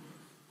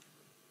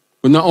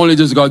 But not only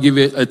does God give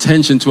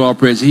attention to our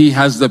prayers, he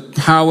has the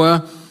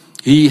power,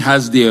 he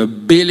has the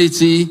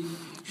ability,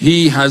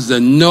 he has the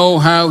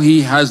know-how,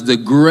 he has the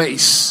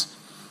grace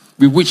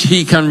with which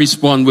he can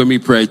respond when we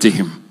pray to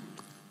him.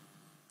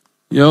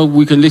 You know,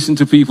 we can listen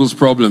to people's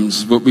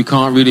problems, but we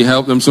can't really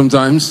help them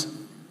sometimes.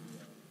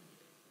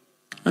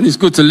 And it's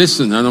good to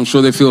listen, and I'm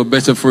sure they feel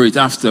better for it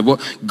after.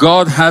 But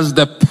God has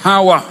the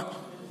power,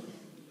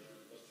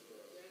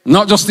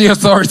 not just the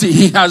authority.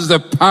 He has the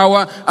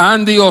power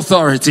and the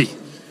authority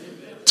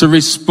to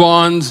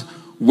respond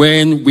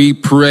when we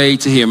pray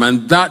to him.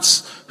 And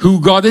that's who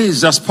God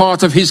is. That's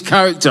part of his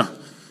character.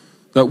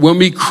 That when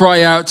we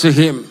cry out to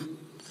him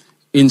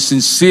in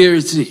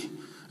sincerity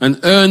and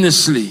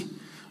earnestly,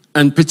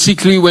 and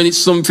particularly when it's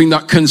something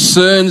that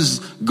concerns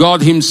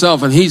God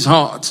himself and his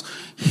heart,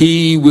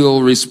 he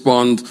will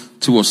respond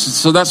to us.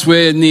 So that's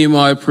where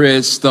Nehemiah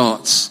prayer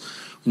starts,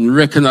 in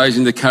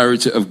recognizing the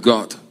character of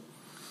God.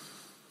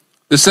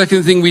 The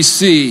second thing we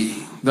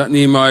see that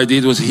Nehemiah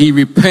did was he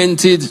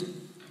repented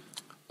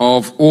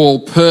of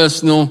all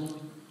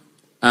personal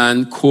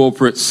and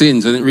corporate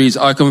sins. And it reads,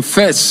 I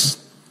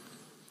confess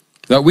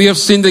that we have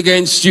sinned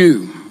against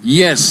you.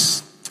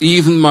 Yes,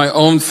 even my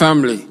own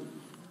family.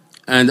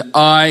 And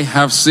I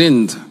have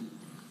sinned.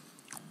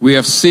 We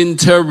have sinned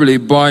terribly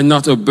by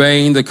not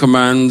obeying the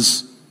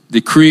commands,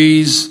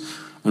 decrees,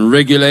 and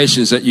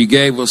regulations that you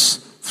gave us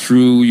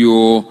through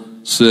your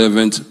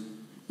servant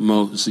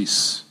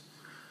Moses.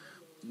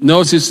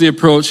 Notice the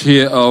approach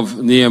here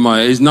of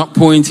Nehemiah. He's not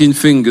pointing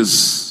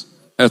fingers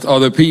at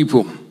other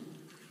people.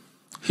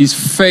 He's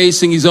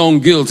facing his own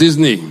guilt,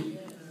 isn't he?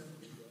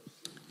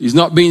 He's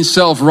not being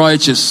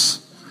self-righteous.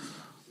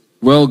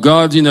 Well,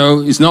 God,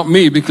 it's not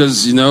me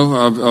because,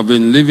 I've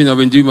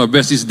been doing my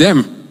best. It's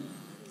them.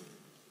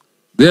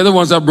 They're the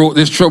ones that brought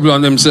this trouble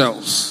on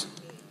themselves.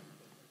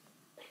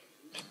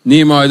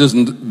 Nehemiah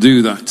doesn't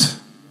do that.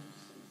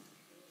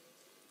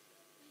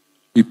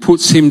 He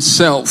puts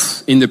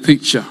himself in the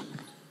picture.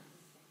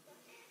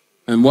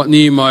 And what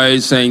Nehemiah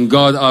is saying,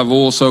 God, I've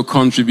also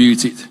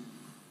contributed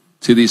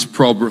to this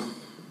problem.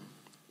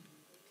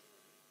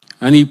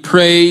 And he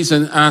prays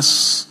and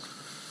asks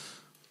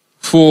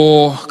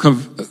for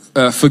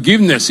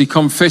forgiveness. He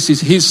confesses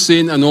his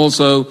sin and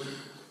also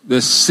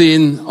the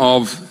sin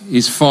of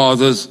his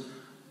father's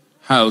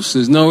house.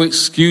 There's no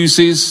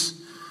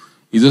excuses.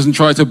 He doesn't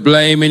try to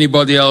blame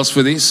anybody else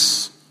for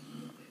this.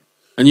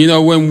 And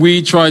when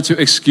we try to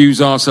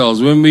excuse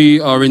ourselves, when we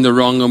are in the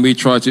wrong and we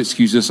try to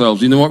excuse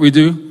ourselves, you know what we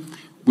do?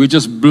 We're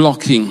just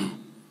blocking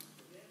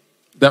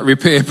that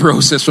repair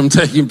process from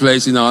taking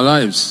place in our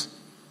lives.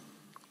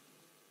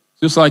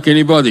 Just like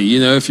anybody,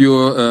 if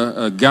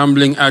you're a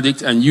gambling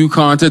addict and you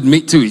can't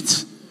admit to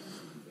it,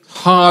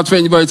 hard for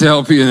anybody to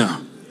help you now.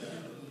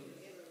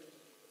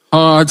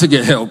 Hard to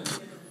get help.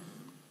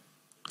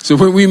 So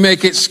when we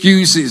make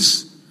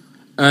excuses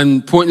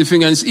and point the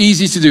finger, and it's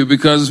easy to do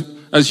because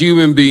as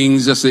human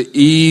beings, that's the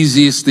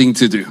easiest thing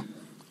to do.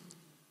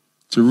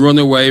 To run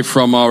away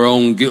from our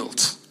own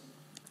guilt.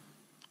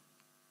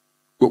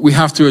 But we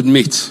have to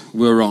admit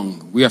we're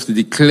wrong. We have to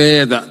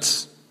declare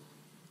that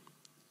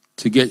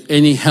to get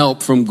any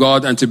help from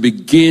God and to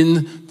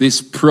begin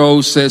this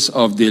process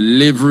of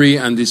delivery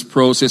and this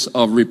process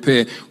of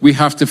repair. We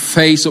have to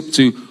face up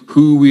to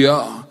who we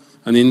are.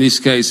 And in this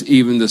case,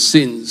 even the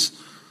sins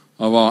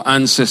of our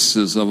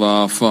ancestors, of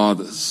our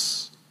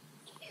fathers.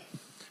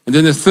 And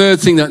then the third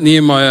thing that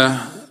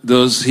Nehemiah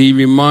does, he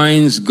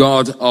reminds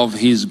God of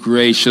his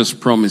gracious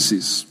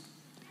promises.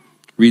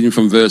 Reading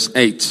from verse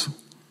 8.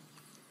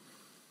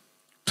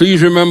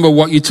 Please remember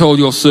what you told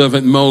your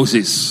servant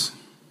Moses.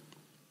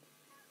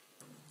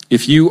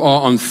 If you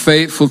are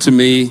unfaithful to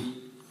me,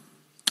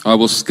 I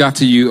will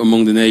scatter you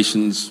among the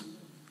nations.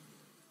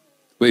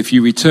 But if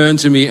you return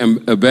to me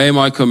and obey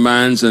my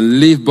commands and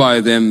live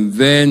by them,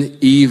 then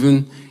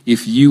even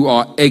if you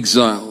are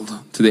exiled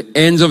to the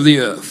ends of the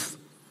earth,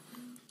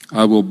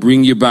 I will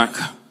bring you back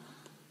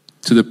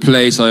to the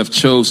place I have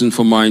chosen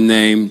for my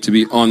name to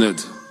be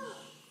honored.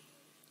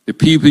 The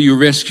people you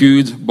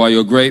rescued by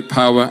your great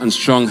power and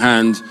strong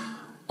hand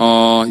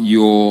are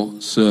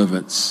your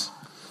servants.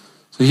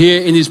 So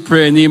here in his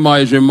prayer,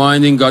 Nehemiah is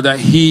reminding God that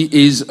he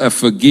is a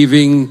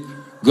forgiving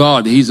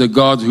God. He's a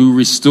God who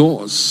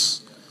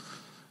restores.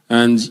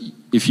 And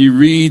if you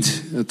read,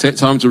 take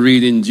time to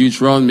read in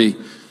Deuteronomy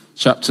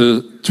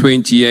chapter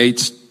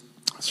 28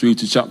 through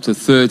to chapter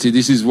 30,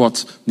 this is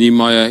what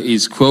Nehemiah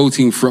is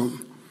quoting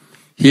from.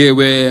 Here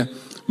where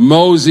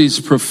Moses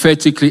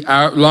prophetically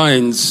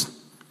outlines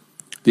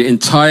the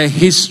entire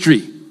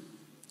history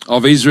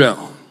of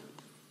Israel.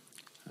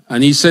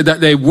 And he said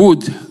that they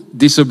would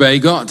disobey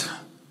God.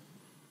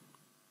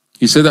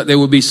 He said that they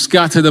would be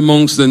scattered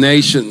amongst the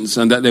nations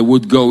and that they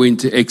would go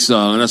into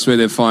exile. And that's where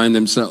they find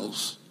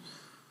themselves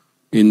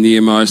in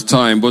Nehemiah's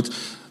time. But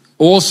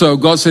also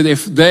God said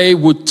if they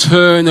would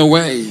turn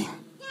away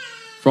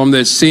from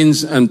their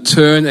sins and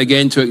turn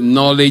again to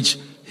acknowledge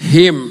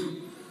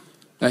him,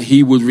 that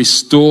he would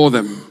restore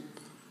them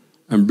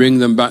and bring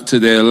them back to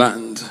their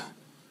land.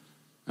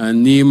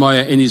 And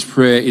Nehemiah in his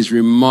prayer is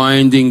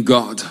reminding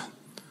God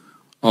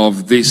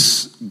of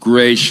this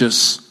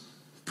gracious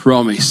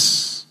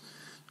promise.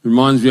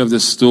 Reminds me of the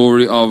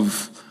story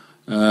of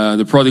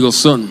the prodigal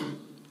son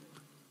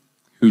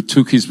who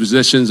took his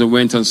possessions and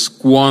went and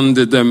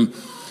squandered them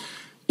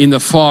in the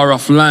far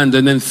off land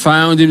and then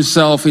found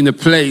himself in a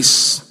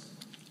place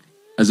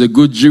as a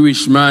good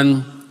Jewish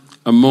man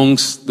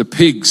amongst the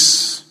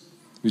pigs,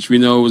 which we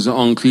know was an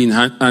unclean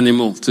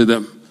animal to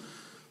them.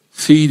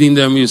 Feeding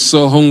them, he was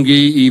so hungry,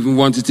 he even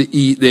wanted to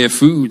eat their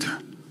food.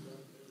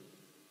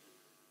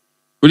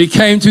 But he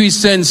came to his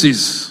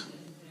senses.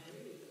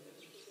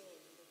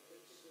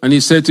 And he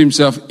said to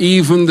himself,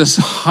 even the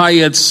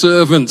hired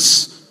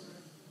servants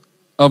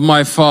of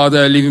my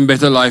father are living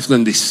better life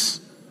than this.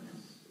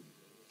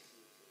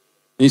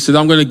 And he said,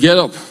 I'm going to get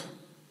up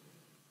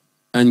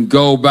and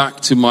go back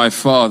to my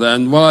father.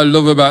 And what I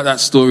love about that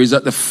story is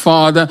that the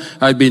father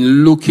had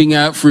been looking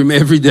out for him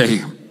every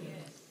day.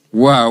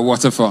 Wow,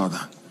 what a father.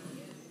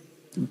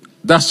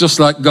 That's just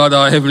like God,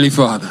 our Heavenly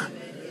Father.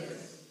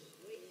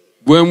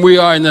 When we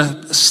are in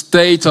a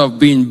state of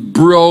being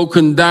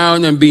broken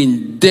down and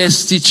being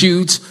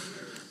destitute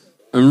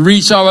and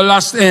reach our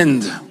last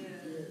end,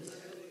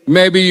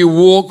 maybe you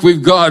walk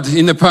with God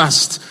in the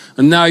past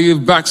and now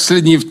you've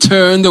backslidden, you've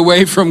turned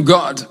away from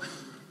God. And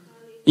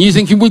you're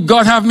thinking, would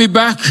God have me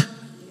back?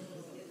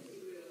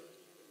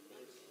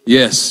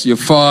 Yes, your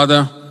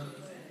Father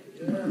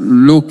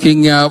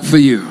looking out for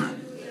you.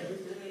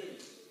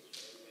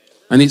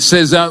 And it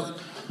says that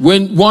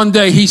when one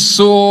day he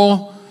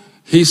saw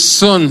his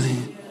son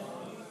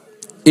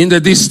in the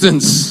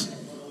distance.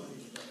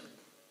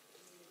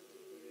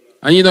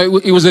 And you know,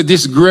 it was a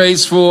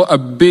disgrace for a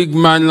big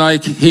man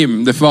like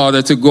him, the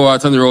father, to go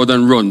out on the road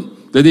and run.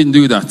 They didn't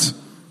do that.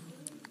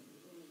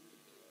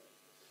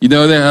 You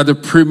know, they had a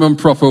prim and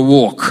proper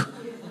walk.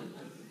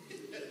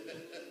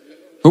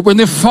 But when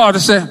the father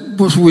said,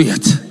 but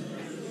wait,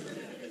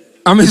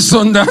 am his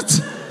son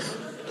that?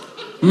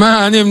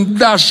 Man, him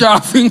dash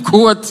off in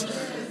court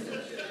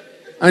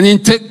and him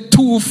take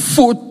 2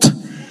 foot.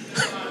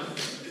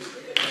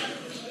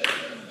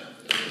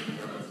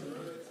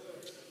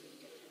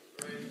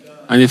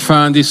 And he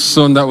found his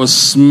son that was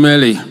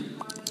smelly,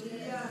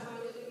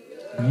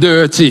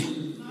 dirty.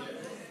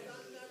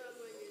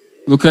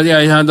 Look at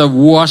it, he had to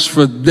wash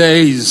for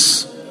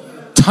days,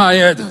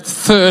 tired,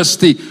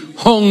 thirsty,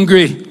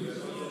 hungry.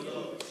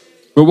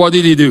 But what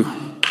did he do?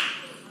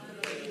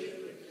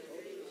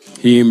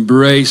 He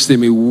embraced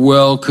him, he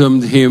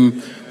welcomed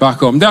him back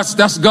home.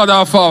 That's God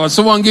our Father.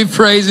 Someone give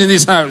praise in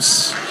this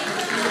house.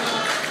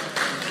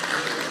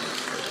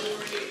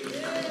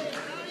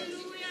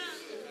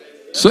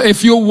 So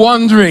if you're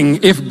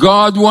wondering if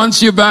God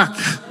wants you back,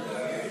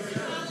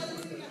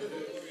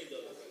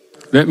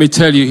 let me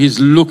tell you, he's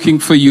looking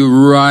for you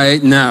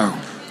right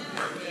now.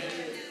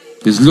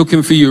 He's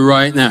looking for you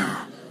right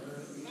now.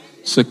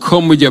 So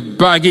come with your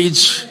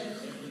baggage,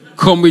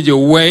 come with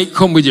your weight,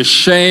 come with your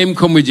shame,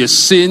 come with your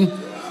sin,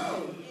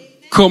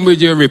 come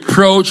with your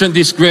reproach and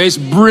disgrace.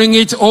 Bring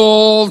it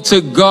all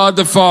to God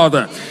the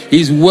Father.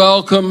 He's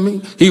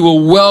welcome. He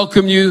will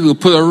welcome you. He'll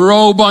put a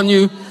robe on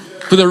you,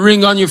 put a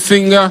ring on your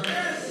finger.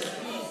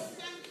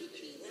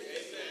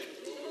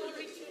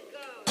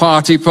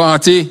 Party,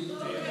 party.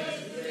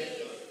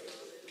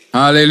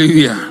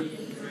 Hallelujah.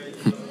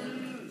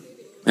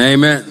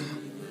 Amen.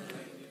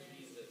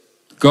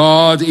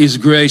 God is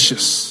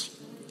gracious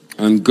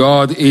and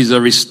God is a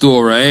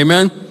restorer.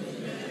 Amen.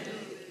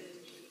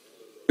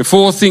 The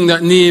fourth thing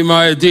that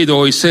Nehemiah did,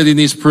 or he said in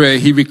his prayer,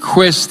 he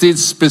requested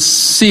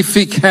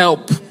specific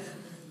help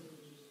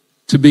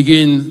to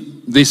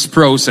begin this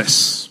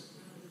process.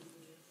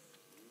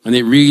 And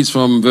it reads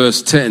from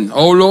verse 10.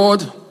 "O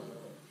Lord,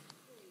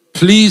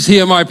 please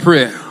hear my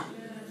prayer.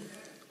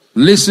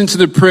 Listen to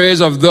the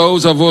prayers of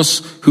those of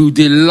us who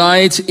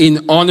delight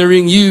in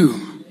honoring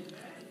you.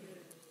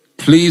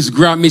 Please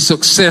grant me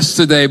success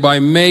today by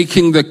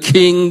making the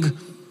king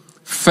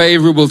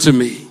favorable to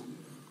me.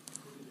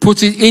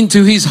 Put it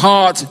into his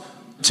heart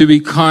to be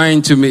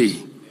kind to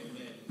me."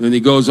 Then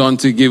he goes on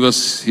to give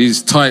us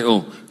his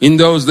title. "In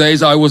those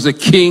days I was a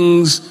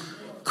king's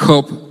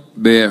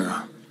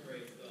cupbearer."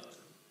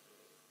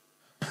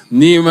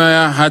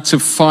 Nehemiah had to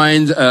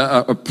find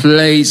a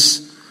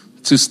place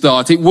to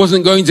start. It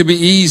wasn't going to be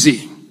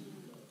easy,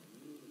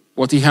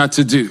 what he had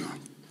to do.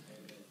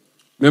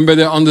 Remember,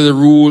 they're under the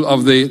rule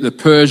of the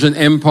Persian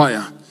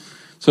Empire.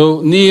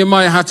 So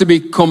Nehemiah had to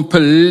become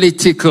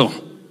political.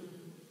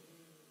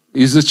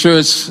 Is the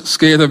church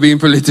scared of being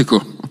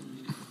political?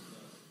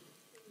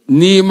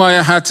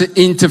 Nehemiah had to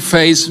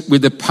interface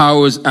with the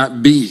powers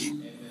at be.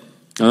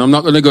 And I'm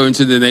not going to go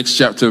into the next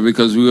chapter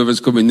because whoever's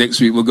coming next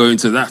week will go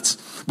into that.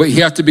 But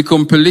he had to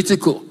become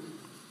political.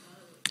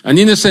 And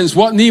in a sense,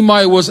 what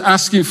Nehemiah was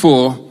asking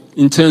for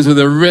in terms of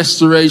the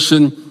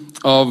restoration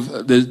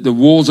of the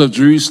walls of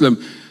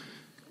Jerusalem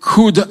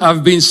could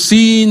have been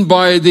seen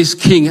by this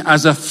king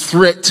as a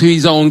threat to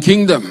his own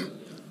kingdom.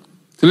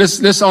 So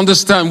let's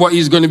understand what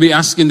he's going to be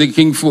asking the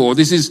king for.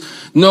 This is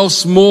no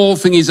small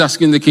thing he's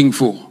asking the king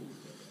for.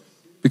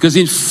 Because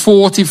in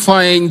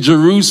fortifying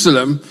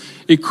Jerusalem,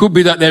 it could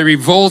be that they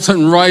revolt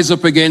and rise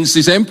up against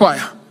this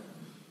empire.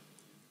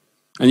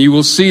 And you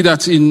will see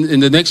that in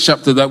the next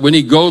chapter, that when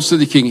he goes to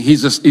the king,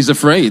 he's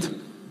afraid.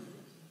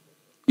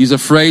 He's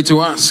afraid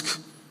to ask.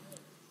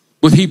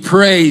 But he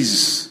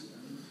prays,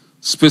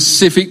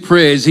 specific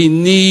prayers. He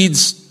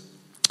needs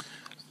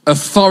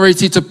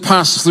authority to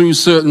pass through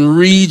certain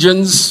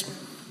regions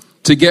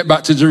to get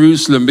back to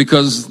Jerusalem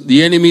because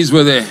the enemies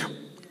were there.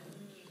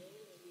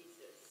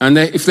 And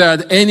if they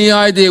had any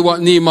idea what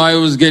Nehemiah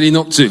was getting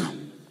up to,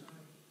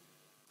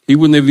 he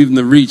wouldn't have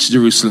even reached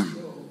Jerusalem.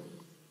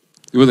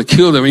 He would have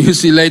killed them. And you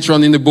see later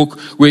on in the book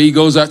where he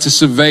goes out to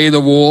survey the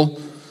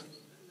wall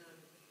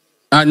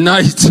at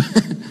night.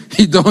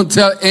 He don't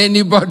tell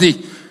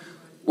anybody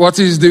what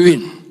he's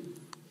doing.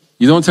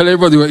 You don't tell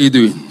everybody what you're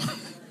doing.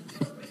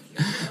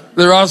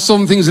 There are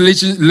some things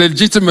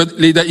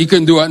legitimately that you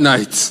can do at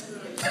night.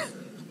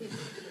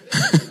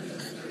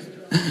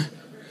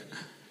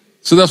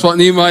 So that's what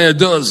Nehemiah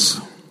does.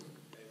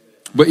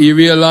 But he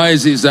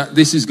realizes that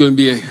this is going to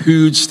be a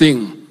huge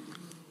thing.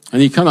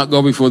 And he cannot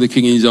go before the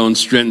king in his own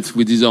strength,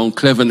 with his own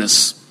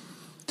cleverness,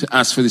 to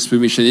ask for this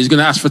permission. He's going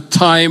to ask for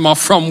time off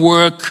from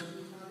work.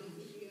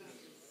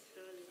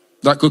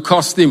 That could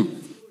cost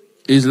him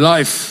his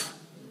life.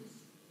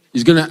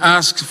 He's going to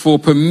ask for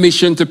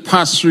permission to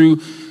pass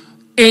through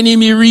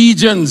enemy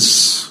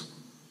regions.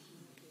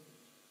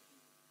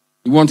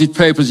 He wanted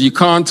papers. You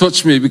can't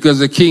touch me, because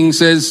the king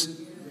says,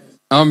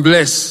 I'm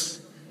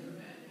blessed.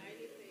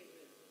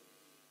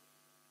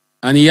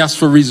 And he asked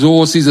for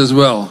resources as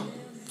well.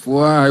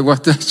 Why?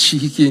 What a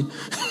cheeky.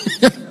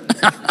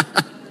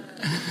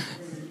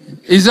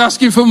 He's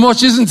asking for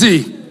much, isn't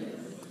he?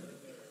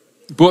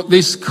 But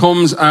this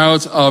comes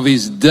out of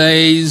his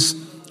days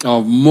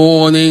of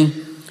mourning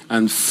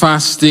and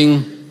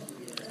fasting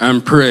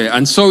and prayer.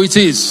 And so it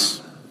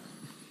is.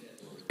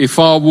 If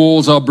our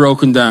walls are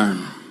broken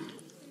down,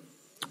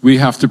 we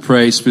have to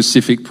pray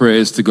specific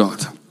prayers to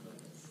God.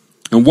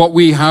 And what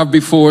we have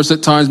before us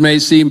at times may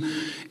seem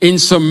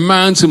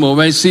insurmountable,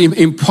 may seem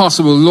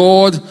impossible.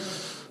 Lord,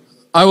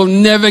 I will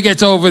never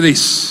get over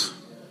this.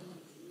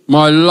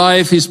 My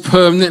life is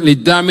permanently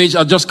damaged.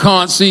 I just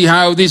can't see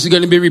how this is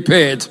going to be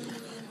repaired.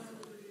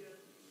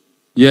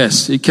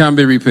 Yes, it can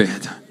be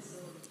repaired.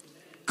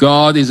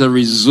 God is a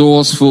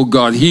resourceful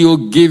God.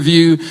 He'll give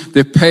you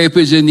the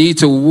papers you need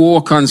to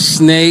walk on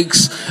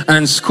snakes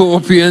and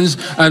scorpions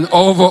and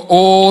over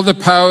all the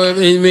power of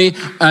the enemy,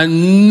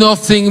 and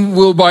nothing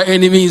will by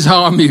any means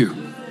harm you.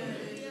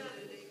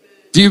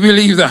 Do you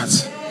believe that?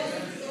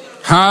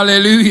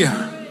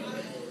 Hallelujah.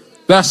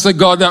 That's the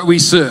God that we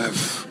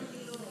serve.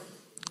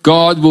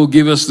 God will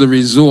give us the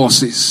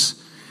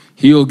resources.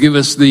 He'll give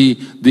us the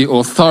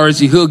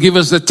authority. He'll give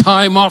us the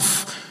time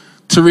off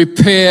to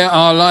repair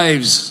our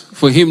lives,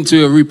 for him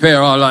to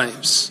repair our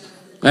lives.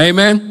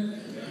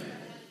 Amen?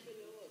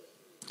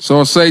 So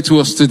I'll say to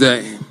us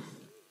today,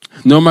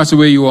 no matter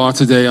where you are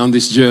today on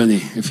this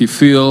journey, if you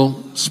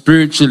feel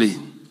spiritually,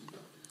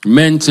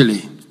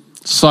 mentally,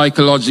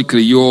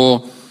 psychologically,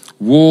 your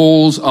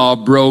walls are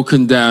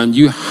broken down,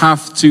 you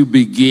have to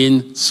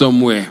begin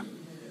somewhere.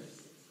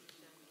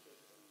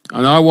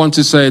 And I want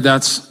to say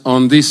that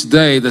on this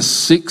day, the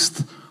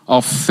 6th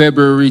of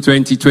February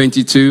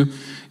 2022,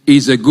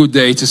 is a good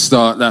day to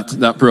start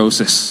that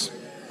process.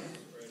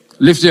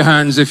 Lift your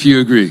hands if you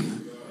agree.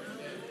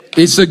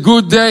 It's a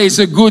good day, it's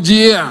a good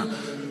year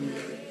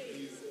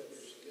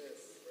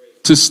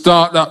to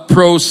start that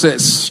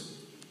process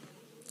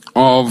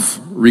of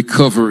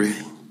recovery.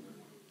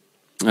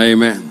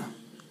 Amen.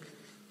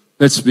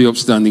 Let's be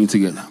upstanding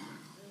together.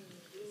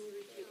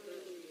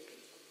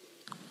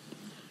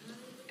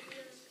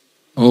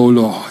 Oh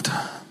Lord,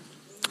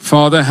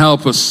 Father,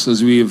 help us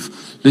as we've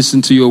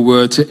listened to your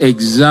word to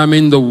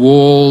examine the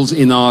walls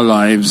in our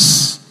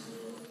lives.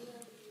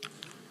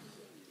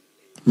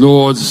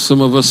 Lord,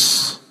 some of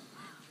us,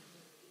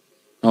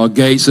 our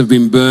gates have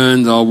been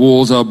burned, our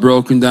walls are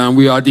broken down,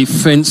 we are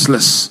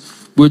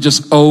defenseless. We're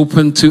just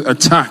open to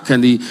attack,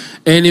 and the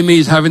enemy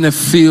is having a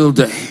field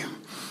day.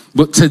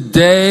 But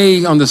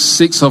today, on the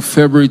 6th of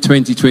February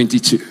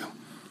 2022,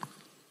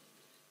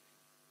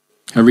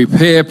 a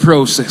repair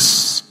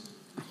process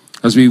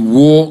as we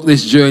walk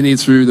this journey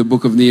through the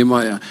book of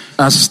Nehemiah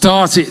has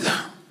started.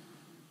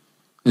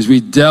 As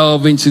we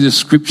delve into the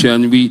scripture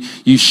and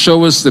you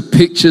show us the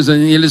pictures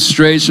and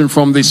illustration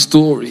from this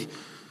story.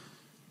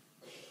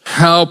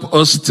 Help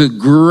us to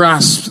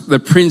grasp the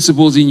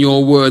principles in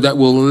your word that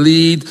will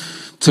lead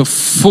to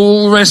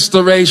full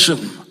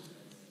restoration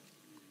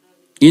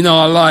in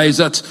our lives.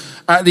 That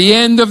at the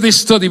end of this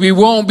study, we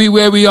won't be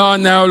where we are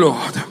now,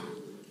 Lord.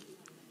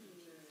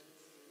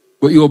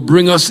 But you'll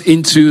bring us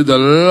into the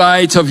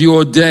light of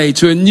your day,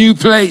 to a new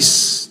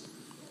place.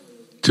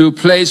 To a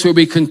place where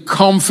we can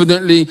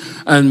confidently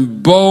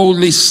and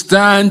boldly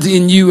stand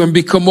in you and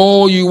become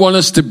all you want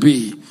us to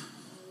be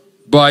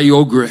by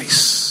your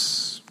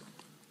grace.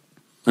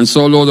 And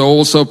so, Lord, I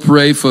also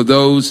pray for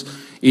those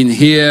in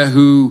here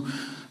who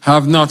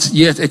have not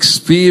yet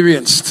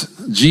experienced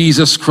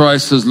Jesus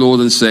Christ as Lord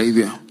and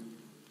Savior.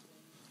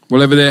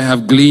 Whatever they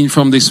have gleaned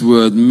from this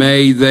word,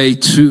 may they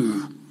too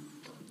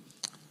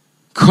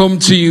come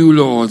to you,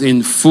 Lord,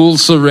 in full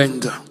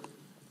surrender,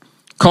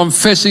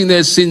 confessing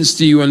their sins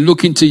to you and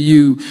looking to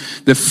you,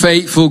 the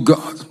faithful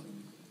God,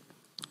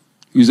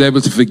 who's able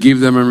to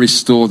forgive them and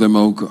restore them,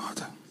 oh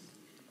God.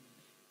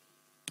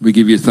 We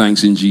give you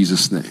thanks in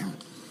Jesus' name.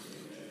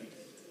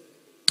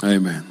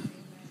 Amen.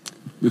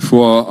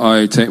 Before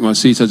I take my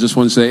seat, I just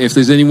want to say, if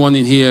there's anyone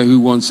in here who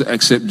wants to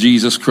accept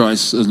Jesus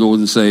Christ as Lord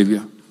and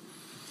Savior,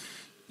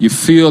 you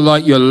feel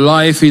like your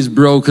life is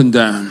broken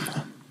down,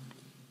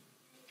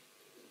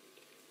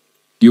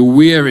 you're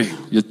weary,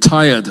 you're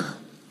tired,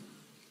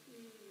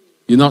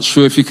 you're not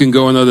sure if you can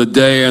go another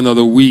day,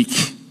 another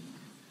week.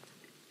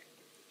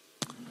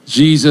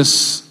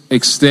 Jesus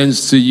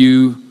extends to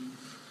you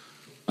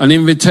an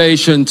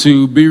invitation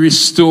to be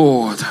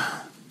restored.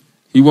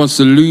 He wants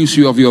to loose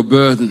you of your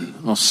burden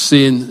of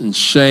sin and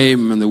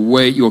shame and the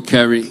weight you're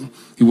carrying.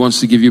 He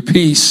wants to give you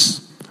peace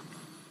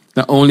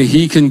that only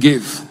he can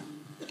give.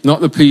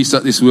 not the peace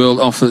that this world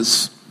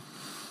offers,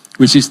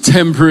 which is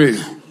temporary.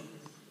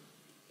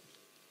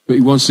 But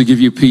he wants to give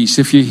you peace.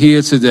 If you're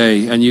here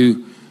today and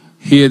you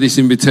hear this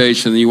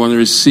invitation and you want to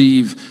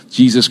receive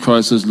Jesus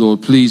Christ as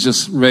Lord, please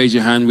just raise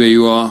your hand where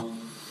you are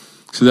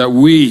so that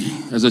we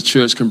as a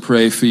church can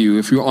pray for you.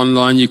 If you're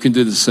online, you can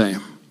do the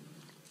same.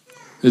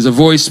 There's a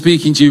voice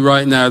speaking to you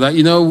right now that,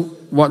 you know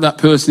what that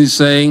person is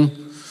saying?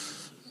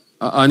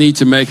 I need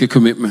to make a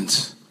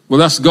commitment. Well,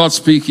 that's God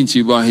speaking to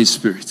you by his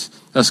Spirit.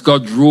 That's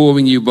God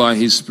drawing you by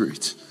his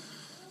Spirit.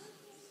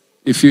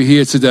 If you're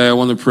here today, I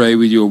want to pray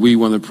with you, or we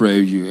want to pray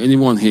with you.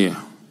 Anyone here?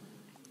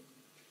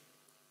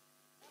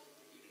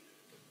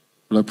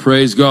 Well, I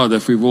praise God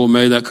that we've all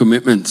made that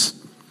commitment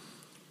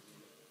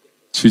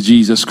to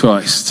Jesus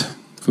Christ.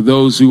 For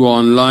those who are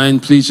online,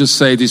 please just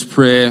say this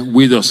prayer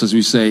with us as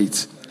we say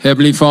it.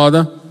 Heavenly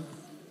Father,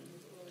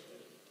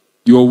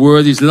 your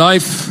word is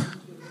life,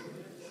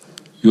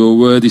 your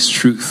word is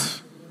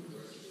truth,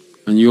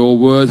 and your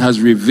word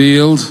has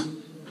revealed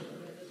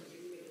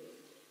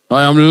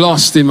I am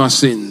lost in my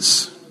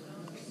sins,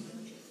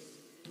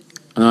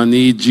 and I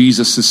need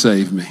Jesus to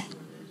save me.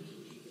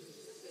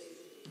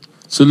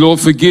 So Lord,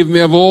 forgive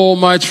me of all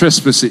my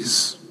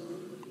trespasses.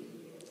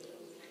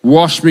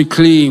 Wash me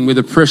clean with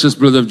the precious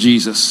blood of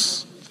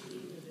Jesus,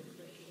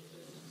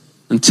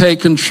 and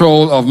take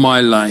control of my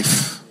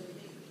life.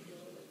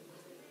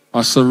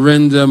 I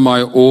surrender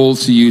my all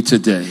to you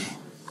today.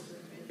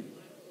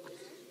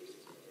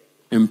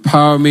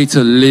 Empower me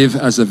to live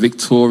as a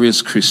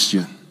victorious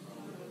Christian.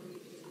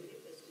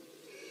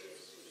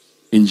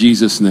 In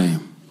Jesus'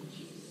 name.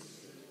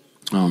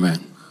 Amen.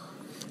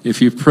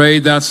 If you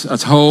prayed that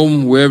at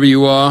home, wherever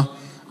you are,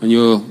 and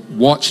you're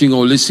watching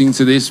or listening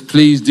to this,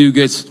 please do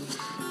get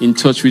in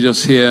touch with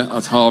us here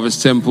at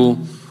Harvest Temple.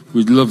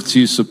 We'd love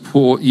to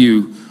support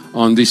you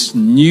on this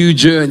new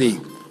journey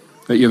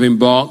that you've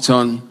embarked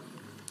on.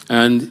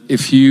 And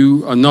if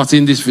you are not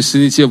in this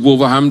vicinity of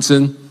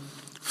Wolverhampton,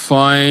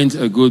 find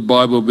a good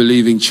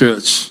Bible-believing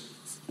church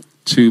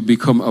to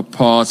become a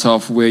part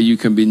of, where you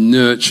can be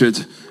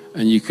nurtured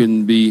and you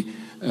can be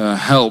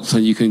helped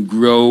and you can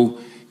grow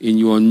in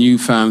your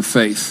newfound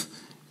faith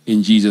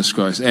in Jesus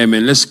Christ.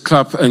 Amen. Let's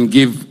clap and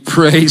give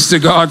praise to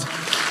God.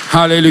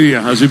 Hallelujah.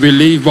 As we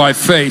believe by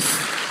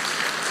faith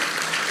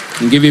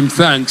and give him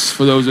thanks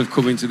for those who have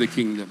come into the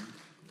kingdom.